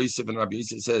Tagmar Rabbi Yosef, and Rabbi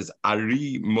Yosef says,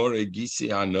 Ari more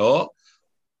gisi ano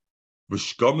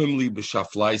b'shkomim li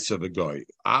b'shaflaisa v'goy.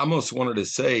 I almost wanted to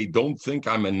say, don't think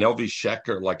I'm a Nevi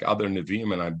Sheker like other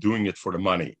Nevi'im and I'm doing it for the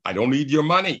money. I don't need your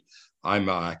money. I'm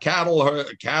a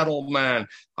cattle man.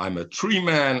 I'm a tree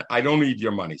man. I don't need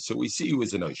your money. So we see he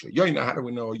was an Osher. Yoina, how do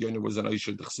we know Yoina was an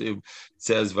Osher? The Chsiv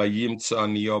says, Vayimtza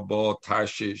niyobo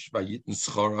tarshish, Vayitin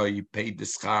schora, he paid the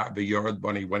schar, Vayorad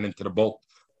when he went into the boat.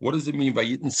 What does it mean,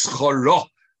 Vayitin schora?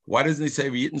 Why doesn't he say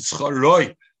Vayitin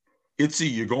schoroi? Itzi,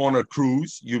 you go on a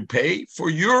cruise, you pay for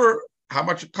how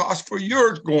much it costs for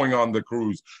your going on the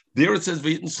cruise. There it says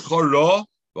Vayitin schora,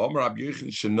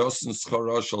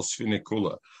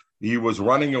 he was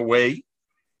running away,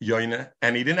 Yoina,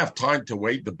 and he didn't have time to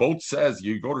wait. The boat says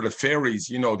you go to the ferries,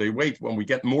 they wait. When we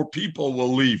get more people,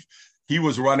 we'll leave. He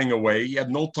was running away. He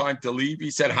had no time to leave. He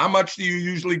said, how much do you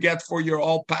usually get for your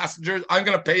all passengers? I'm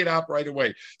going to pay it out right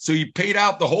away. So he paid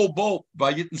out the whole boat.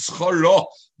 The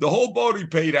whole boat he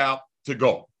paid out to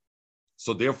go.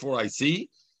 So therefore I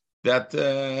see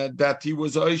that he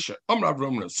was Aisha.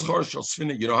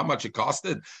 You know how much it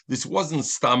costed? This wasn't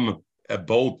a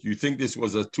boat. You think this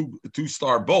was a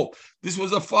two-star boat. This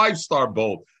was a 5-star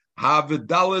boat. Have a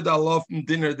daled alof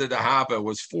dinner that the Hava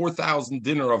was 4,000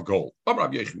 dinner of gold. In the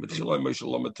beginning,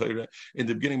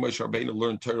 Moshe Rabbeinu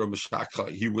learned Torah Meshachcha.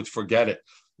 He would forget it.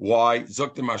 Why?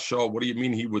 Zokta Mashal, what do you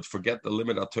mean he would forget the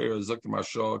limit of Torah? Zokta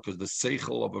Mashal, because the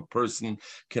seichel of a person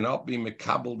cannot be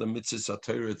mekabel the mitzvahs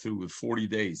Torah through with 40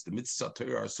 days. The mitzvahs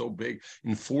Torah are so big.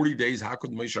 In 40 days, how could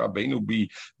Moshe Rabbeinu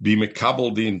be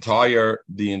mekabel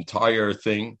the entire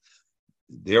thing?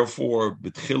 Therefore,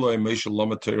 B'tchila Moshe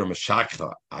Lama Torah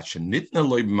Meshakcha, Ashenitna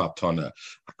Loy B'matana,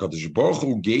 HaKadosh Baruch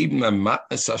Hu gave him a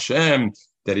matnas Hashem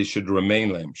that he should remain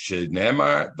lem.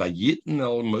 Shenemar vayitn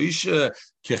el Moshe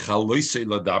kechaloisei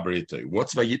ladabrete.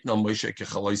 What's vayitn el Moshe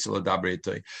kechaloisei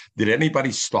ladabrete? Did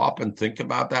anybody stop and think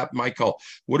about that, Michael?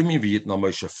 What do you mean vayitn el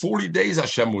Moshe? 40 days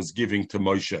Hashem was giving to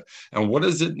Moshe, and what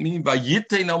does it mean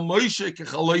vayitn el Moshe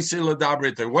kechaloisei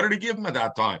ladabrete? What did he give him at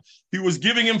that time? He was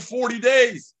giving him 40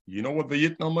 days. You know what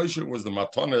vayitn el Moshe was? The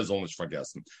matana is only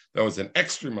vergessen. That was an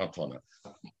extra matana.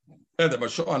 And the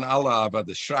Mashal and Allah about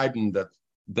the schreiben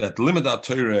that limit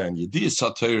Torah and Yediyas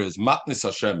Torah is matnis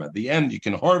Hashem. At the end, you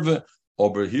can harve.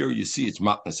 Over here, you see it's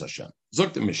matnis Hashem.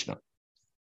 Zok the Mishnah.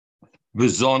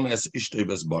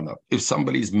 If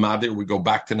somebody's mother, we go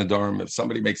back to Nadarim. If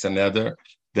somebody makes a neder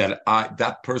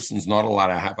that person's not allowed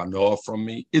to have a noah from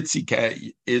me, Mechel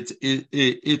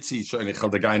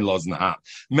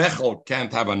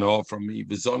can't have a noah from me.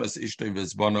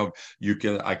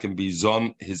 I can be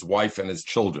zon his wife and his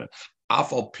children. Even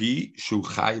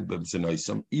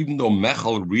though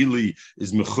Mechel really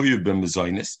is mechuyev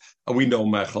b'mezainis, we know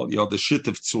Mechel, the shit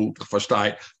of tzult,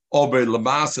 verstehe. Aber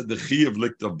lamasa the chiyuv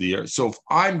likt of deer. So if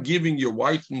I'm giving your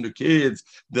wife and the kids,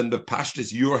 then the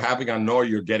pashtus you're having on noah,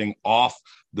 you're getting off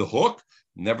the hook.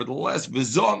 Nevertheless,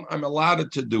 v'zon, I'm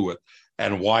allowed to do it.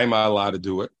 And why am I allowed to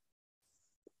do it?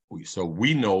 So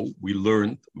we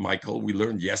learned, Michael,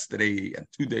 yesterday and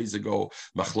 2 days ago,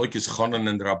 Machlokes Chonon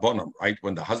and Rabbanim, right?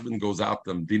 When the husband goes out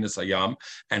to Dinas Hayam,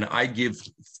 and I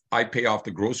pay off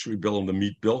the grocery bill and the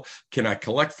meat bill, can I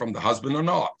collect from the husband or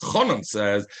not? Chonon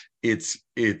says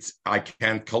I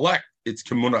can't collect. It's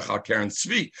Kemunach al Keren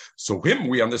Tzvi. So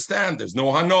we understand there's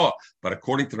no hanoah. But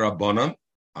according to Rabbanim,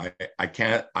 I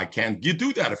can't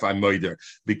do that if I'm murder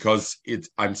because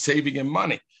I'm saving him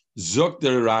money. Zok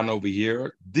the Ran over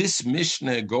here. This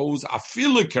Mishnah goes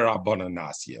afilu kerabanan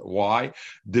nasya. Why?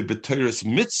 The b'teres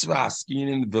mitzvah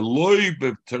skinin v'loy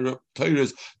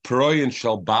b'teres proyin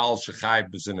shel baal shechayv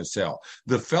b'zinasel.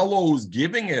 The fellow who's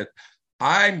giving it,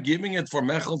 I'm giving it for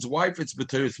Mechel's wife. It's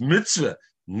b'teres mitzvah,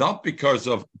 not because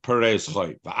of Perez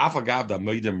Choy.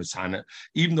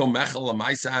 Even though Mechel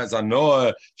Lamaisa has a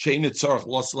Noah, Shein Tzorch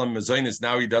Loslam Mezainis,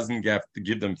 now he doesn't have to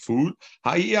give them food.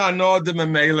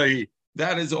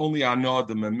 That is only Anah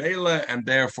the Memela, and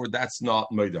therefore that's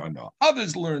not Moida Anah.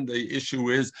 Others learn the issue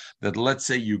is that let's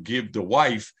say you give the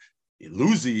wife,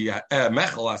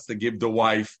 Mechel has to give the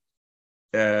wife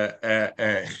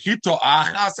Chito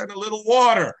Achas and a little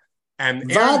water.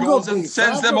 And Aaron goes and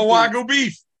sends them a Wagyu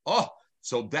beef. Oh,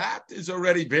 so that is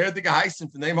already very the geheißen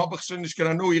von dem habe ich schon nicht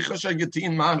geranu. Ich habe schon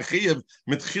getan man Chiev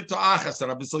mit Chito Achas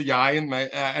and a bissel Yain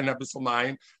and a bissel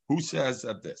Nein. Who says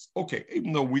that this? Okay,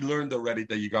 even though we learned already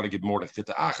that you got to give more to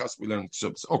Chita Achas, we learned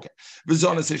subs. Okay.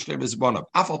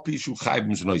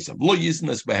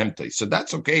 So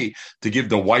that's okay to give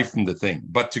the wife and the thing.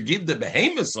 But to give the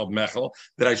behemoths of Mechel,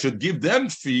 that I should give them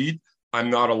feed, I'm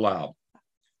not allowed.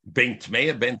 Ben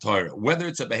Tmeya, Ben Torah. Whether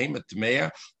it's a behemoth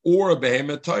Tmeya or a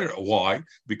behemoth Torah. Why?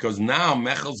 Because now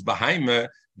Mechel's behemoth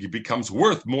becomes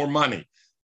worth more money.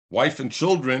 Wife and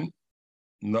children,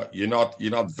 you're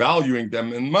not valuing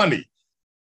them in money,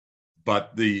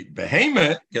 but the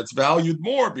behemoth gets valued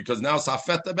more because now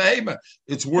safet the behemoth,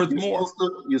 it's worth more.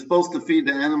 You're supposed to feed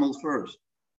the animals first.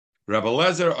 Rabbi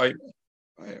Lezer,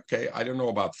 I don't know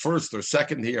about first or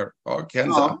second here. Okay,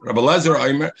 no. Rabbi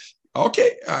Lezer,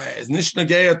 okay, it's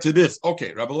nishnageya to this.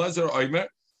 Okay, Rabbi Lezer,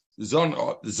 zon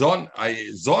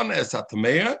es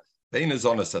hatmeya, then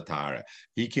zon es hatara.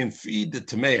 He can feed the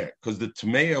tmeya because the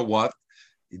tmeya what?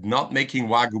 Not making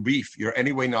Wagyu beef. You're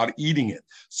anyway not eating it.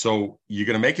 So you're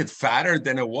going to make it fatter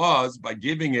than it was by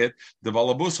giving it the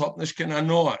valabus hotnishken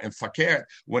anoa and fakir.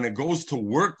 When it goes to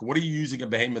work, what are you using a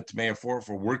behemoth tmeya for?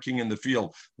 For working in the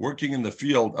field. Working in the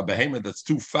field, a behemoth that's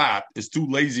too fat is too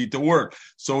lazy to work.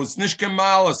 So it's nishken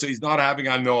mala, so he's not having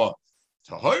anoa.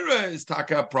 Tahira is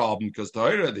taka problem because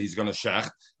Tahira he's going to shech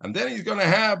and then he's going to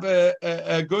have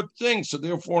a good thing. So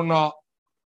therefore not.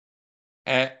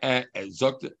 Okay.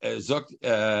 Zogt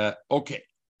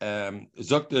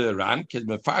the Ran, because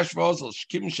me fash was als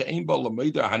skim shein bol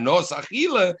leider hanos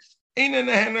achile in a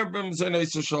henner bim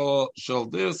shall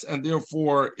this, and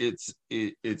therefore it's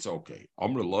okay.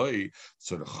 Amrullah,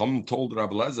 so the Chum told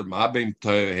Rabbi Lezer ma bim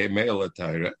hemel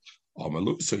tayre.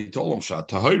 So he told him shat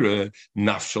tayre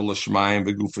nafshel shmaim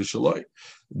beguf shaloi.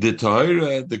 The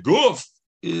tayre, the guf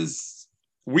is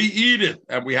we eat it,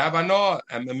 and we have anah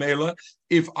and memela.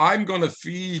 If I'm going to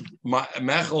feed my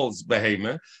Mechel's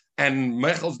behemoth, and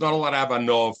Mechel's not allowed to have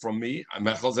anah from me,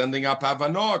 Mechel's ending up have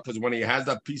anah because when he has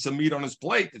that piece of meat on his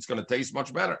plate, it's going to taste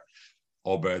much better.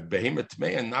 But behemoth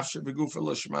tmei and nafshe v'gufa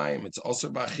l'shmayim, it's also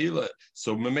b'achila.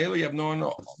 So memela you have no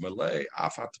anah. Melei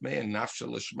af hatmei and nafshe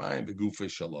l'shmayim v'gufa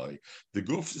shaloi. The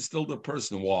goof is still the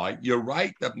person. Why? You're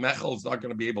right that Mechel is not going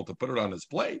to be able to put it on his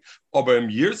plate. But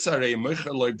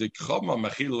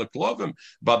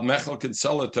Mechel can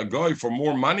sell it to Goy for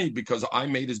more money because I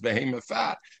made his behemoth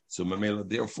fat. So memela,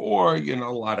 therefore, you're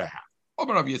not allowed to have. If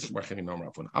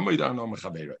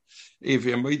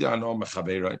you're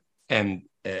mechaberah and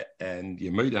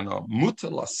Yemidana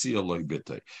mutala sialoi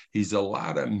bite, he's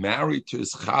allowed to marry to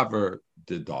his chaver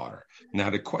the daughter. Now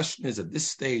the question is, at this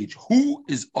stage, who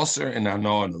is Osir and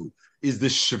Ananu? Is the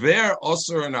shver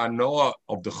Osir and Anoah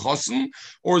of the chosen,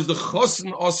 or is the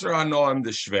chosen Osir Anoah and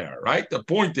the shver? Right. The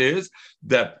point is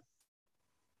that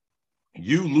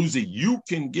you, Lucy, you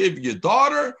can give your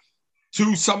daughter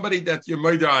to somebody that you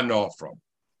made Anoah from.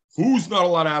 Who's not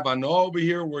allowed to have anah over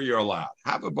here where you're allowed?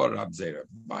 Have a bar abzera.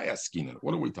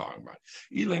 What are we talking about?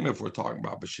 Even if we're talking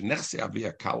about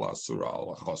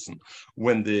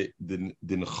when the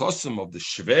nechosim of the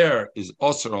shver is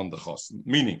osir on the chosim,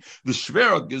 meaning the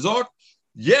shver had gesagt,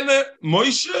 Yene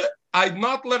Moshe, I'm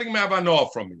not letting him have anah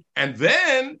from me. And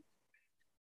then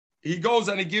he goes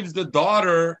and he gives the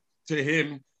daughter to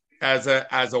him as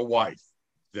a wife.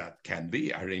 That can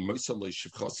be.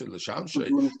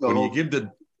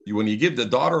 When you give the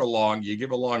daughter along, you give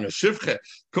along a shivche.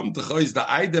 Come to choiz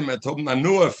the item at home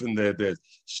nanuaf in the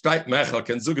steit mechel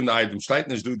can zugen the item steit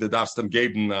nicht du the darfst dem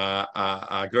geben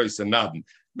a große naden.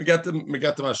 We get them a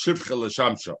shivche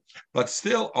l'shamsha, but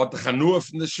still at the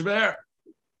chanuaf in the shver.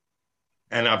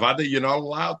 And avada you're not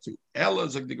allowed to. Ella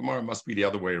zog the Gemara must be the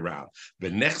other way around.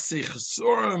 Benechse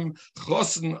chesurim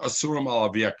chosen asurim al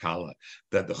avia kala.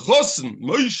 That the chosen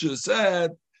Moshe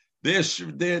said, this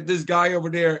guy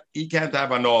over there, he can't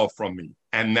have anah from me.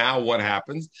 And now what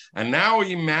happens? And now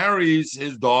he marries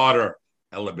his daughter.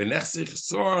 And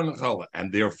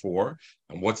therefore,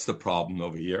 and what's the problem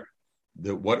over here?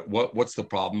 What's the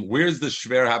problem? Where's the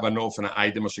shver have anah from an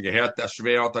item? Shver hat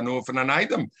anah from an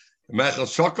item. Mechel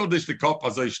schokol dich the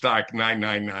Kopf so stark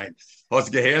 999.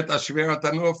 Hast gehört das schwer hat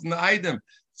anah from the item.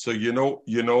 So you know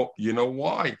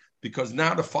why? Because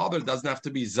now the father doesn't have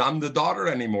to be zam the daughter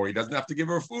anymore. He doesn't have to give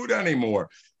her food anymore.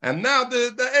 And now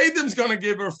the Adam's going to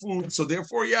give her food. So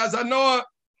therefore he has Anoah.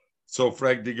 So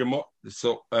that's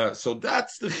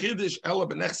the Chiddush Ela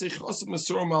b'nechse chosim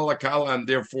masurim alakala, and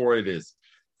therefore it is.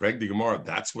 Frag the Gemara,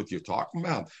 that's what you're talking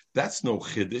about. That's no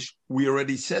Chiddush. We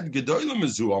already said Gedolim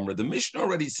Mizu Amra. The Mishnah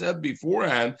already said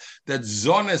beforehand that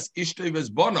Zones Ishteves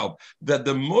Bonov, that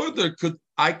the mother could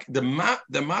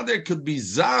the mother could be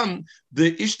zan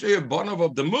the Ishtei Bonov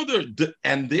of the mother,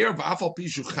 and there v'afal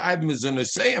pishu chayv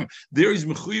mizonosayim. There is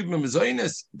mechuyev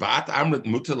mizonos v'at amrit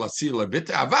muter lasil lebite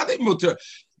avade muter.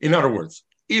 In other words,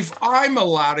 if I'm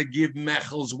allowed to give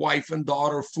Mechel's wife and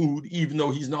daughter food, even though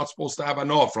he's not supposed to have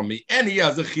anah from me, and he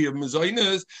has a chiyuv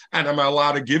mizonos, and I'm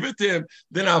allowed to give it to him,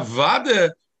 then avade.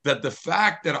 That the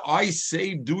fact that I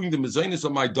saved doing the mezainis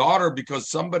of my daughter because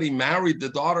somebody married the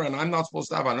daughter and I'm not supposed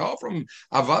to have anah from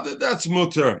avada, that's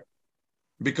mutter.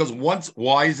 Because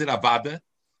why is it avada?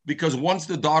 Because once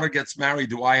the daughter gets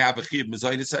married, do I have a chiyuv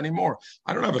mezainis anymore?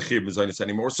 I don't have a chiyuv mezainis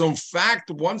anymore. So in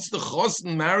fact, once the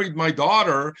chosen married my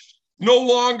daughter, no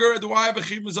longer do I have a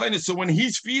chiyuv mezainis. So when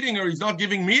he's feeding her, he's not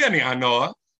giving me any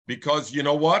anah because you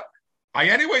know what? I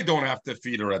anyway don't have to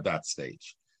feed her at that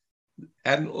stage.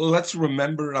 And let's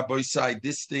remember, Rabbi Sai,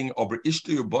 this thing over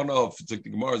Ishtu Yubana of the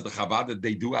Gemara is the Chavada,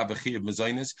 they do have a chiyuv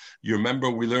mezainis. You remember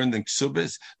we learned in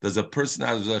Ksubis, does a person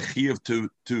has a chiyuv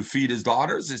to feed his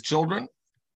daughters, his children?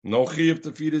 No chiyuv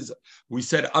to feed his. We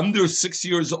said under 6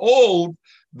 years old,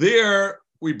 there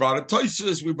we brought a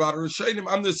Toisus, we brought a Rishonim,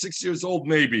 under 6 years old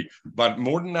maybe, but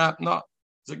more than that, not.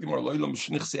 You know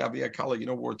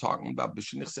what we're talking about?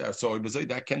 So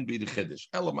that can be the chiddush.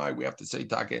 Elamai, we have to say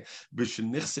that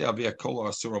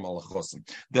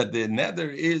the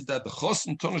nether is that the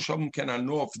chosen tonashom can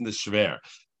anah from the shver.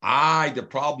 The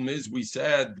problem is we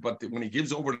said, but when he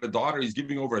gives over the daughter, he's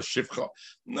giving over a shivcha.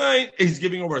 No, he's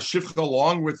giving over a shivcha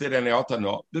along with it, and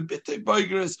the bitte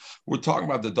beigres. We're talking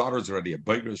about the daughter's already a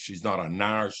beigres. She's not a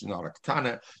nar, she's not a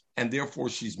ketana, and therefore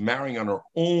she's marrying on her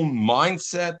own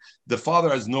mindset. The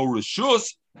father has no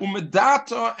reshus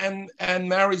umedata and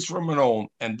marries from her own,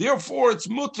 and therefore it's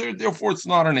mutter. Therefore it's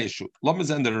not an issue.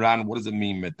 Lamazend around. What does it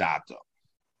mean medata?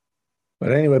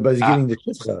 But anyway, but he's giving the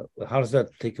shivcha. How does that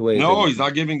take away? No, he's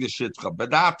not giving the shivcha.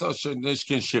 Bedata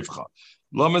shishkin shivcha.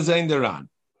 Lama zayin deran.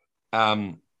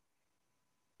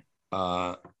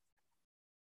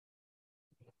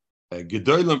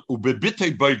 Gedolim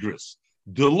ubebitei beigris.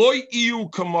 The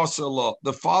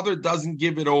father doesn't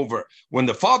give it over. When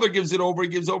the father gives it over, he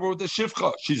gives over with the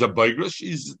shivcha. She's a beigris.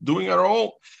 She's doing her own.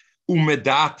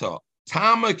 Umedata.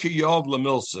 Tama kiyov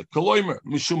lemilsa. Koloimer.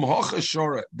 Mishum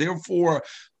hocha. Therefore,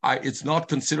 it's not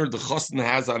considered the chassan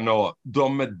has a noah.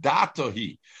 Domedata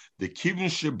he. The kivin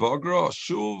shebagra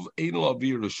shuv ein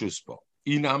lavir l'shuspa.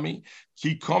 Inami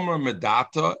ki komer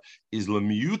medata is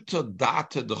lemiuta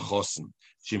data the chassan.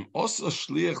 Shim also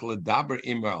shliach ledaber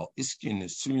imel iskin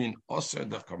nesuin also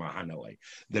the kamahanale.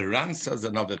 The Ran says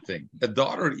another thing. The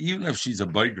daughter, even if she's a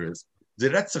beigris, the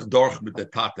retzach dorch with the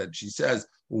tata. She says,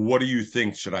 "What do you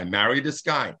think? Should I marry this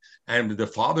guy?" And the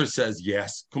father says,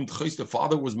 "Yes." The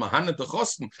father was mahanet the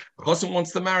chosn. Chosn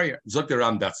wants to marry her. Zok the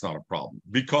Ran, that's not a problem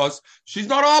because she's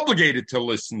not obligated to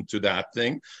listen to that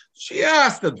thing. She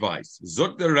asked advice.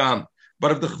 Zok the Ran.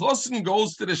 But if the chosn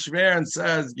goes to the shver and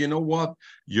says, "You know what,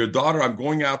 your daughter, I'm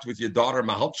going out with your daughter,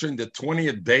 mahalcha the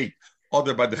 20th date, or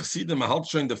by the chassidim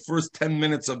mahalcha the first 10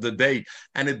 minutes of the date,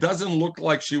 and it doesn't look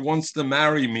like she wants to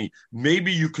marry me,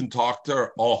 maybe you can talk to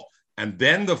her." Oh, and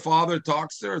then the father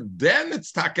talks to her, then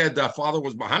it's taka, the father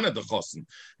was mahana the chosn.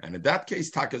 And in that case,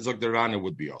 taka zok the Rana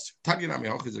would be also.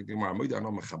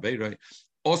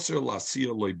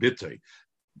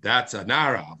 That's an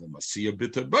Ara of a Masiya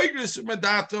bitter beigris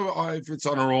medata if it's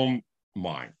on her own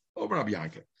mind. Over Rabbi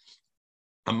Yankel.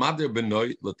 A mother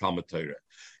benoy l'talmud Torah.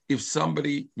 If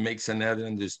somebody makes a neder,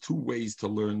 and there's two ways to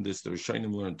learn this, the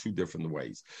Rishonim learn two different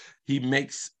ways. He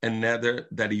makes a neder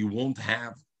that he won't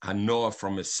have a Noah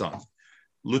from his son.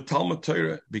 L'talmud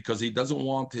Torah, because he doesn't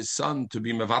want his son to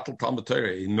be mevatel Talmud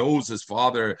Torah. He knows his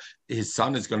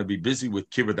son is going to be busy with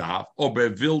kibbud av, or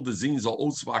bevil the zin zal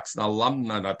auswachsen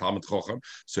alamna na Talmud Chochem.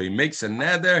 So he makes a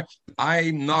neder.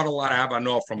 I'm not allowed to have a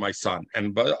no from my son,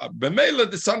 and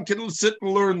b'meila the son can sit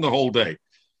and learn the whole day.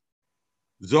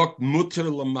 Zok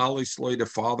muter lamali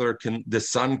the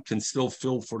son can still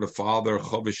fill for the father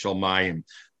chovish shalmayim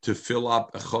to fill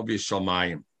up a chovish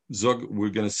shalmayim. Zog, we're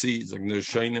going to see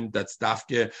that's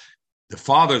dafke, the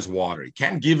father's water. He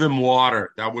can't give him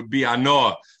water. That would be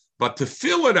anoah. But to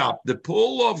fill it up, the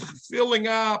pull of filling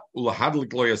up,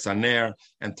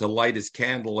 and to light his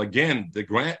candle again,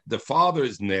 the father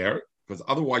is ner, because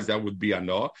otherwise that would be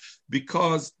anoah,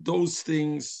 because those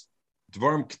things,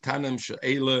 dvarim ketanim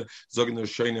she'ela, zogin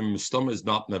Rishonim, mistama is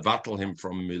not mevatel him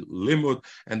from limud,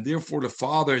 and therefore the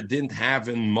father didn't have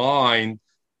in mind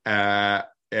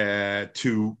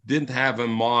didn't have in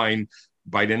mind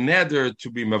by the neder to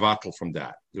be mevatel from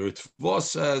that. The Ritva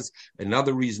says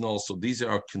another reason also, these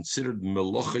are considered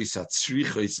melochis at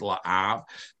tzrichis la'av,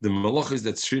 the melochis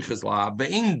that tzrichis la'av,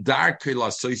 be'in darkei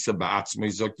la'soisa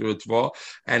ba'atzmei zok the Ritva,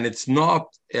 and it's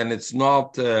not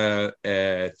a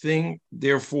thing,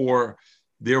 therefore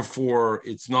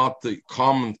it's not the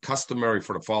common customary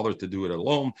for the father to do it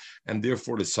alone, and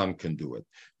therefore the son can do it.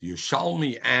 The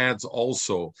Yerushalmi adds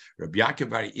also, Rabbi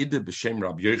Yaakov Ide b'shem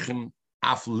Rabbi Yochanan,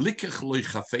 af likach lo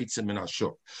chafetzim min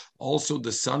hashuk. Also,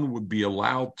 the son would be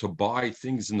allowed to buy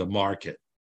things in the market.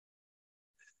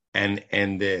 And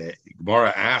the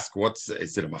Gemara asks,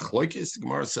 is it a machlokes? The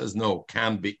Gemara says no.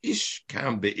 Can be ish,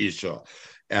 can be isha.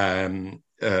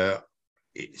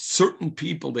 Certain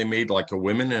people they made like a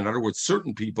women. In other words,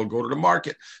 certain people go to the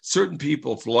market. Certain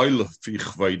people,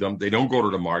 they don't go to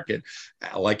the market.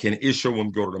 Like an isha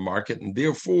won't go to the market, and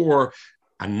therefore,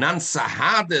 a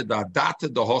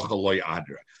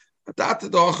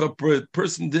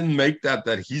person didn't make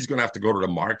that he's going to have to go to the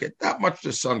market. That much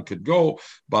the son could go,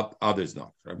 but others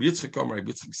not. Rabbi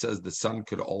Yitzchak says the son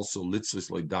could also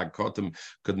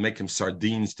could make him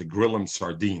sardines, to grill him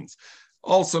sardines.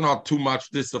 Also not too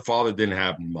much. This the father didn't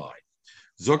have in mind.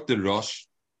 Zok the Rosh,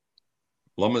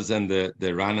 Lamas and the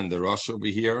Ran and the Rosh over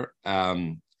here.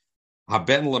 Haben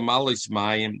lemalis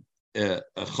mayim,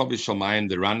 chovish shamayim,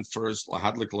 the Ran first.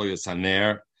 Lahadlik lo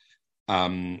yasaner.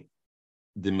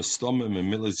 The mistome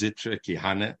memila zitra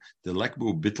kihane, the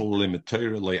lekbu bittel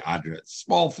limiter le adra.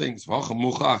 Small things.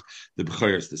 Vachamuchach the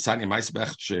bechayers the sani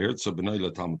meisbech sheert so benoy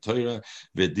le Talmud Torah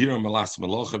vedira melas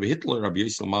melocha vehitler Rabbi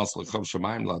Yisrael mas lechov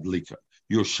shamayim ladlika.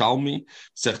 Yerushalmi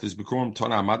sech is bekom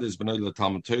tona amades benoy le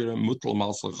Talmud Torah mutel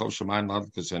mas lechov shamayim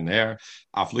ladlika zener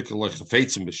aflika le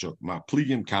chafetzim b'shuk ma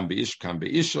pligim can be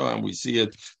isha, and we see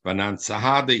it vanan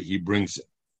sahade he brings it.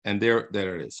 And there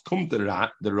it is. Come to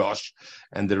the Rosh,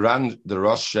 and the Rosh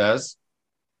says,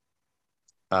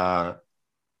 where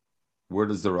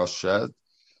does the Rosh say?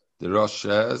 The Rosh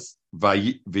says,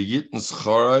 V'yitn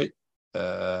schorei,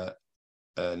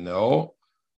 no.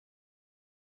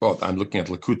 Oh, I'm looking at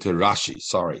Lakutei Rashi,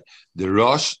 sorry. The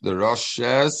Rosh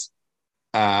says,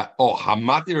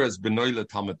 Hamadir as Benoy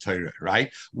Talmud Torah,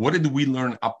 right? What did we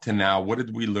learn up to now? What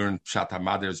did we learn? Pshat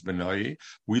Hamadir as Benoy.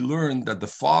 We learned that the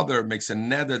father makes a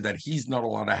neder that he's not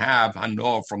allowed to have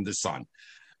hanoah from the son.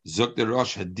 Zok the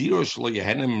Rosh Hadiro shlo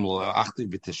yehenim le'achti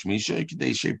v'teshmisha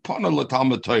k'dei she'pana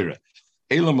l'talmud Torah.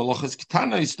 Ela melachas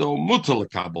ketana is to mutal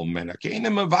lekabel mena.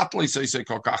 Keinem mevatlei seisei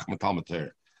kokach metalmud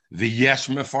Torah. The yesh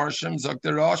mefarshim zok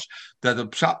the Rosh that the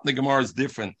pshat the Gemara is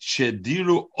different.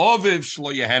 Shediru oviv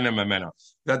shlo yehenim mena.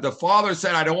 That the father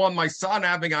said, I don't want my son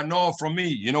having hanoah from me.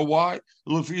 You know why?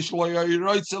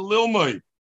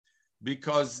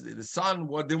 Because the son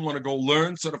didn't want to go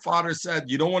learn. So the father said,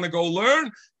 you don't want to go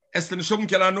learn?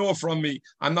 From me.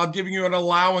 I'm not giving you an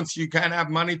allowance. You can't have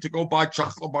money to go buy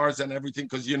chocolate bars and everything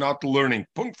because you're not learning.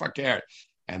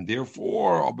 And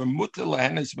therefore, but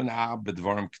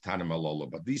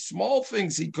these small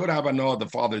things he could have hanoah. The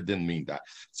father didn't mean that.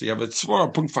 So you have a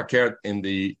svara punkt fakert in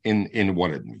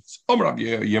what it means.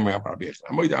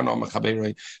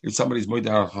 If somebody's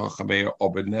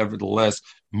moidar, but nevertheless,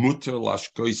 muter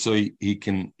lashkoisoi, he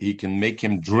can make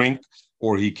him drink,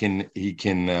 or he can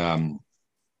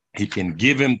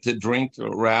give him to drink,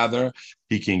 or rather,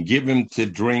 he can give him to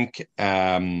drink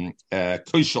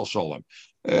koshel shalom.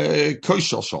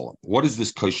 Koshel shalom. What is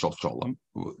this koshel shalom?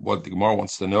 What the Gemara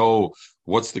wants to know,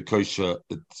 what's the koshel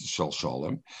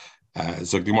shalom?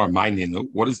 So the Gemara,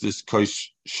 what is this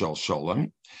koshel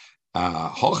shalom?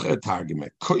 Koshel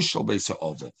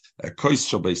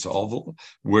beisa oval,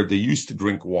 where they used to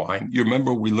drink wine. You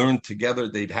remember we learned together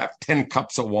they'd have 10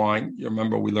 cups of wine. You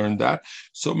remember we learned that.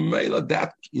 So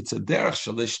that it's a derech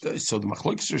shalishta. So the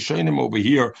machlokes Rishonim over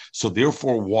here. So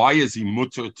therefore, why is he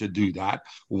mutter to do that?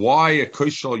 Why a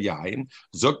koshel yain?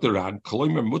 Zok the Ran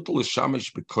kolomer mutter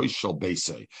l'shamish bekoshel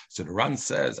beisa. So the Ran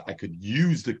says I could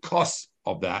use the cost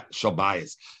of that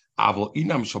shabayis. Aber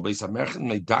inam shabes amerchen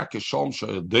me darke shom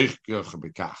sho durch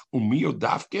gebekach mio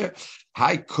davke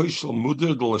hay kushel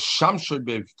muder de sham sho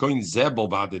be koin zebel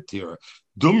vadetir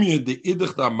dumje de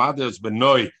idig da mothers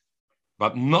benoy,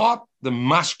 but not the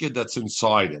mashke that's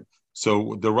inside it.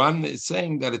 So the Ran is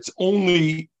saying that it's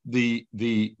only the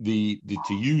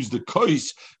to use the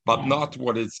kois, but not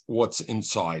what's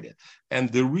inside it.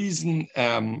 And the reason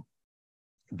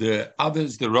the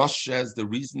others, the Rosh says the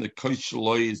reason the kosh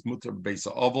shaloi is mutter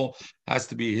beisa oval has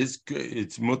to be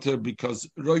it's mutter because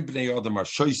roi bnei adam are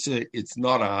shoise. It's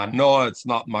not a hanoah. It's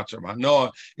not much of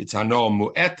hanoah. It's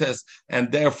hanoah mu'etes,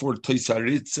 and therefore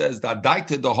Tosarit says that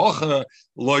daite the hocha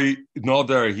loi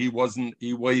nother. He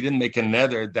didn't make a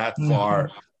nether that far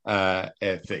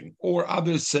thing. Or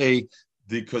others say,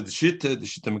 because the Shita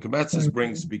Mekametzes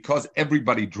brings, because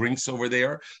everybody drinks over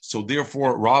there, so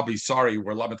therefore, Rabbi,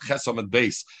 we're Lamed Chesam at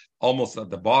base, almost at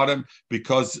the bottom,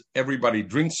 because everybody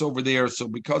drinks over there. So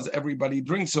because everybody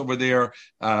drinks over there,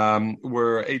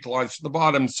 we're 8 lines to the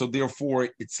bottom. So therefore,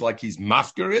 it's like he's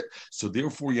mafker it. So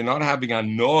therefore, you're not having a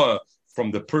noah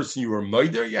from the person you were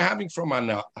murder. You're having from a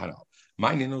noah. They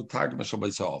said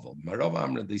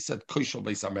koshel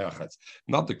beis hamerchetz,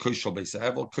 not the koshel beis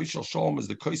havel. Koshel shalom is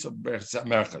the koshel beis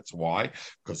hamerchetz. Why?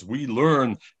 Because we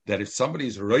learn that if somebody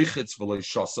is reichitz v'loy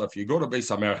shasa, if you go to beis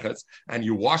hamerchetz and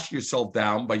you wash yourself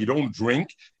down but you don't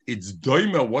drink, it's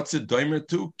doimer. What's it doimer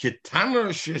to?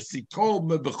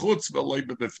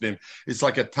 It's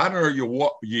like a tanner. You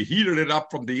heated it up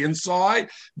from the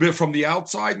inside, but from the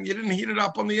outside, and you didn't heat it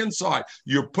up on the inside.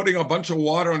 You're putting a bunch of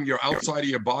water on your outside of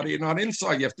your body and not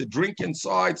inside. You have to drink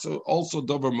inside. So also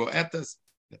dover mu'etes.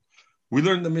 We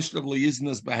learned the Mishnah of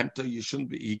Leiznas Behemta.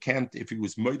 He can't, if he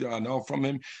was murder hanoah from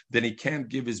him, then he can't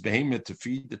give his behemoth to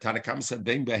feed. The Tanakam said,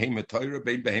 Bein behemoth Torah,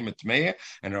 Bein behemoth Tmeah.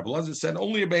 And Rabbi Lazar said,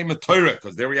 only a behemoth Torah,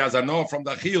 because there he has hanoah from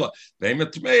the Achila.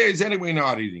 Behemoth Tmeah is anyway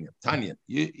not eating it. Tanya,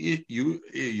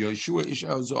 Yeshua Isha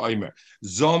Zoimer.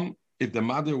 Zon, if the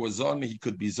mother was on, he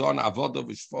could be zon. Avodah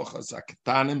v'shfochas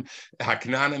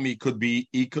haknanim.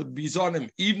 He could be zon him.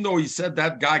 Even though he said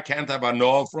that guy can't have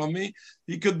hanoah from me,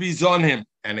 he could be zon him.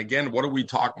 And again, what are we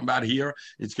talking about here?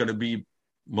 It's going to be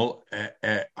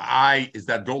is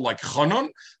that go like chanon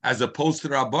as opposed to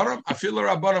Rabbanim? I feel the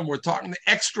Rabbanim, we're talking the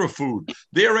extra food.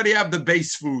 They already have the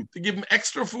base food. To give them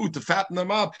extra food to fatten them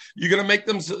up, you're going to make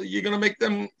them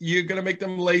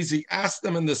lazy. Ask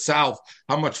them in the South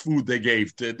how much food they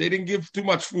gave. They didn't give too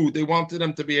much food. They wanted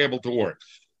them to be able to work.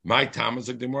 My time is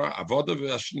like the more avodah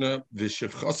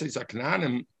v'shivchosei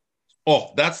zaknanim.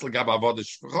 Oh, that's like avodah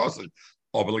shivchosei.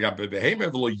 Even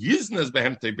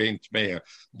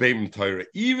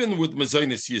with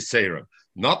Mazonis Yisera,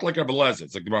 not like a Belezer.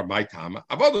 It's like my time.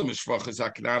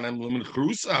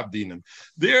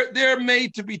 They're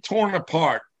made to be torn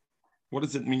apart. What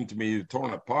does it mean to be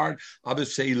torn apart?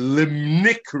 Others say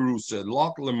limnikrusa,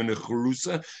 lot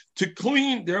limnikrusa, to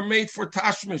clean. They're made for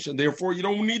tashmish, and therefore you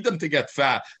don't need them to get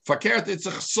fat. Fakert, it's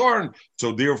a chsorn.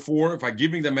 So therefore, if I'm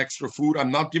giving them extra food,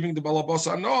 I'm not giving the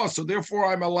balabasa no. So therefore,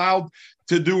 I'm allowed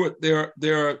to do it. Their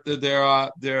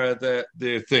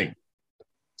thing.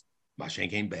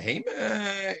 Mashenkein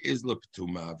behema is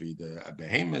leptuma vida. A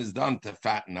behema is done to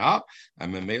fatten up,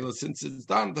 and memela, since it's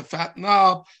done to fatten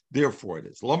up, therefore it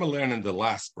is. Lama learn in the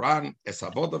last run,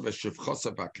 esavoda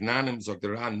v'shivchosa v'knanim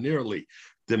zogderan nearly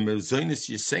the mezonis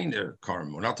yiseiner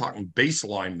karm. We're not talking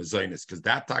baseline mezonis, because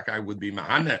that takai would be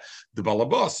mahana the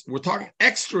balabos. We're talking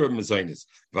extra mezonis.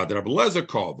 Vad Rabbi Lezer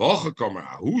called v'ochakomer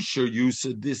ahusher. You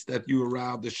said this that you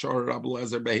allowed the shor Rabbi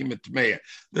Lezer behemoth tmeya.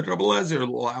 That Rabbi Lezer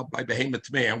allowed by behemoth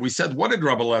tmeya. And we said, what did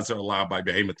Rabbi Lezer allow by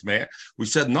behemoth tmeya? We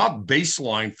said not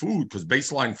baseline food, because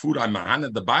baseline food I'm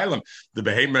mahana the bailam. The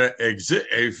behemoth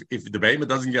if the behemoth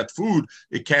doesn't get food,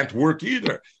 it can't work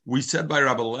either. We said by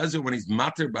Rabbi Lezer when he's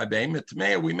matter by behemoth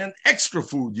tmeya, we meant extra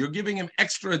food. You're giving him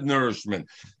extra nourishment.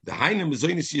 The Hainem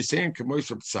Zonis Yisayim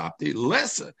Kamosh Psapti,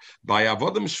 lesser by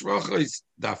Avodam Shvachos,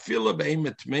 the Fila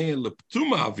Behemoth Tmeya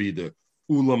Leptuma Avida,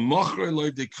 Ulamocher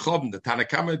Loy de Chobn. The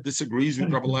Tanakama disagrees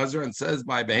with Rabbi Lezer and says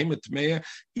by Behemoth Tmeya,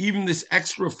 even this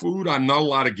extra food I'm not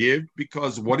allowed to give,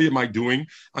 because what am I doing?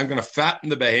 I'm going to fatten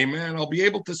the behemoth and I'll be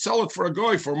able to sell it for a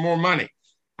goy for more money.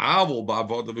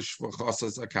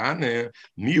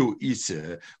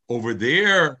 Over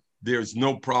there, there's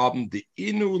no problem. The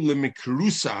inu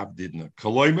lemikrusa abdidna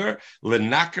koloimer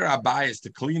lenakar abayis,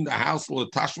 to clean the house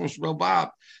letashmosh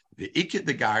belbab. The ikit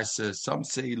the guy says, some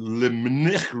say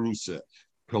lemnichrusa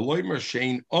koloimer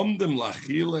shein omdem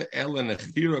lachila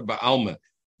elenachira baalma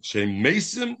shein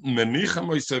mesim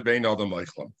menicham oisevein adam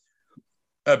leichlam.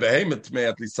 A behemoth may,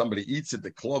 at least somebody eats it,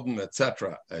 the cloven,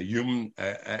 etc. A human,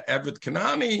 Eved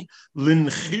Kanani,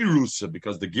 linchirusa,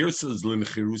 because the girsa is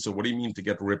linchirusa. What do you mean to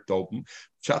get ripped open?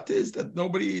 Chat is that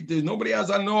nobody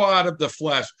has a no out of the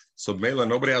flesh. So Mela,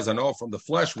 nobody has a no from the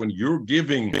flesh. When you're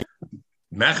giving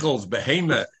Mechel's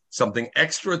behemoth something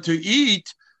extra to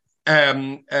eat, is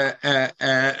Eved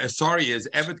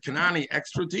Kanani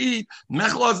extra to eat,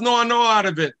 Mechel has no out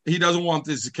of it. He doesn't want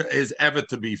his Eved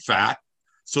to be fat.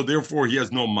 So therefore, he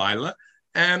has no mila,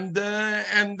 and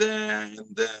when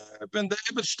the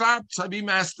Ebed starts, Sabim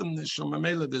asked him, there's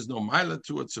no mila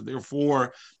to it. So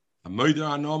therefore, mutter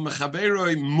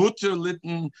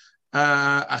litten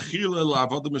achila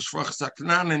la'avodim mishvach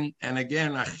saknanin, and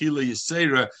again achila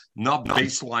yisera, not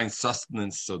baseline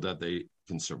sustenance, so that they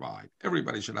can survive.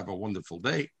 Everybody should have a wonderful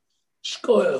day.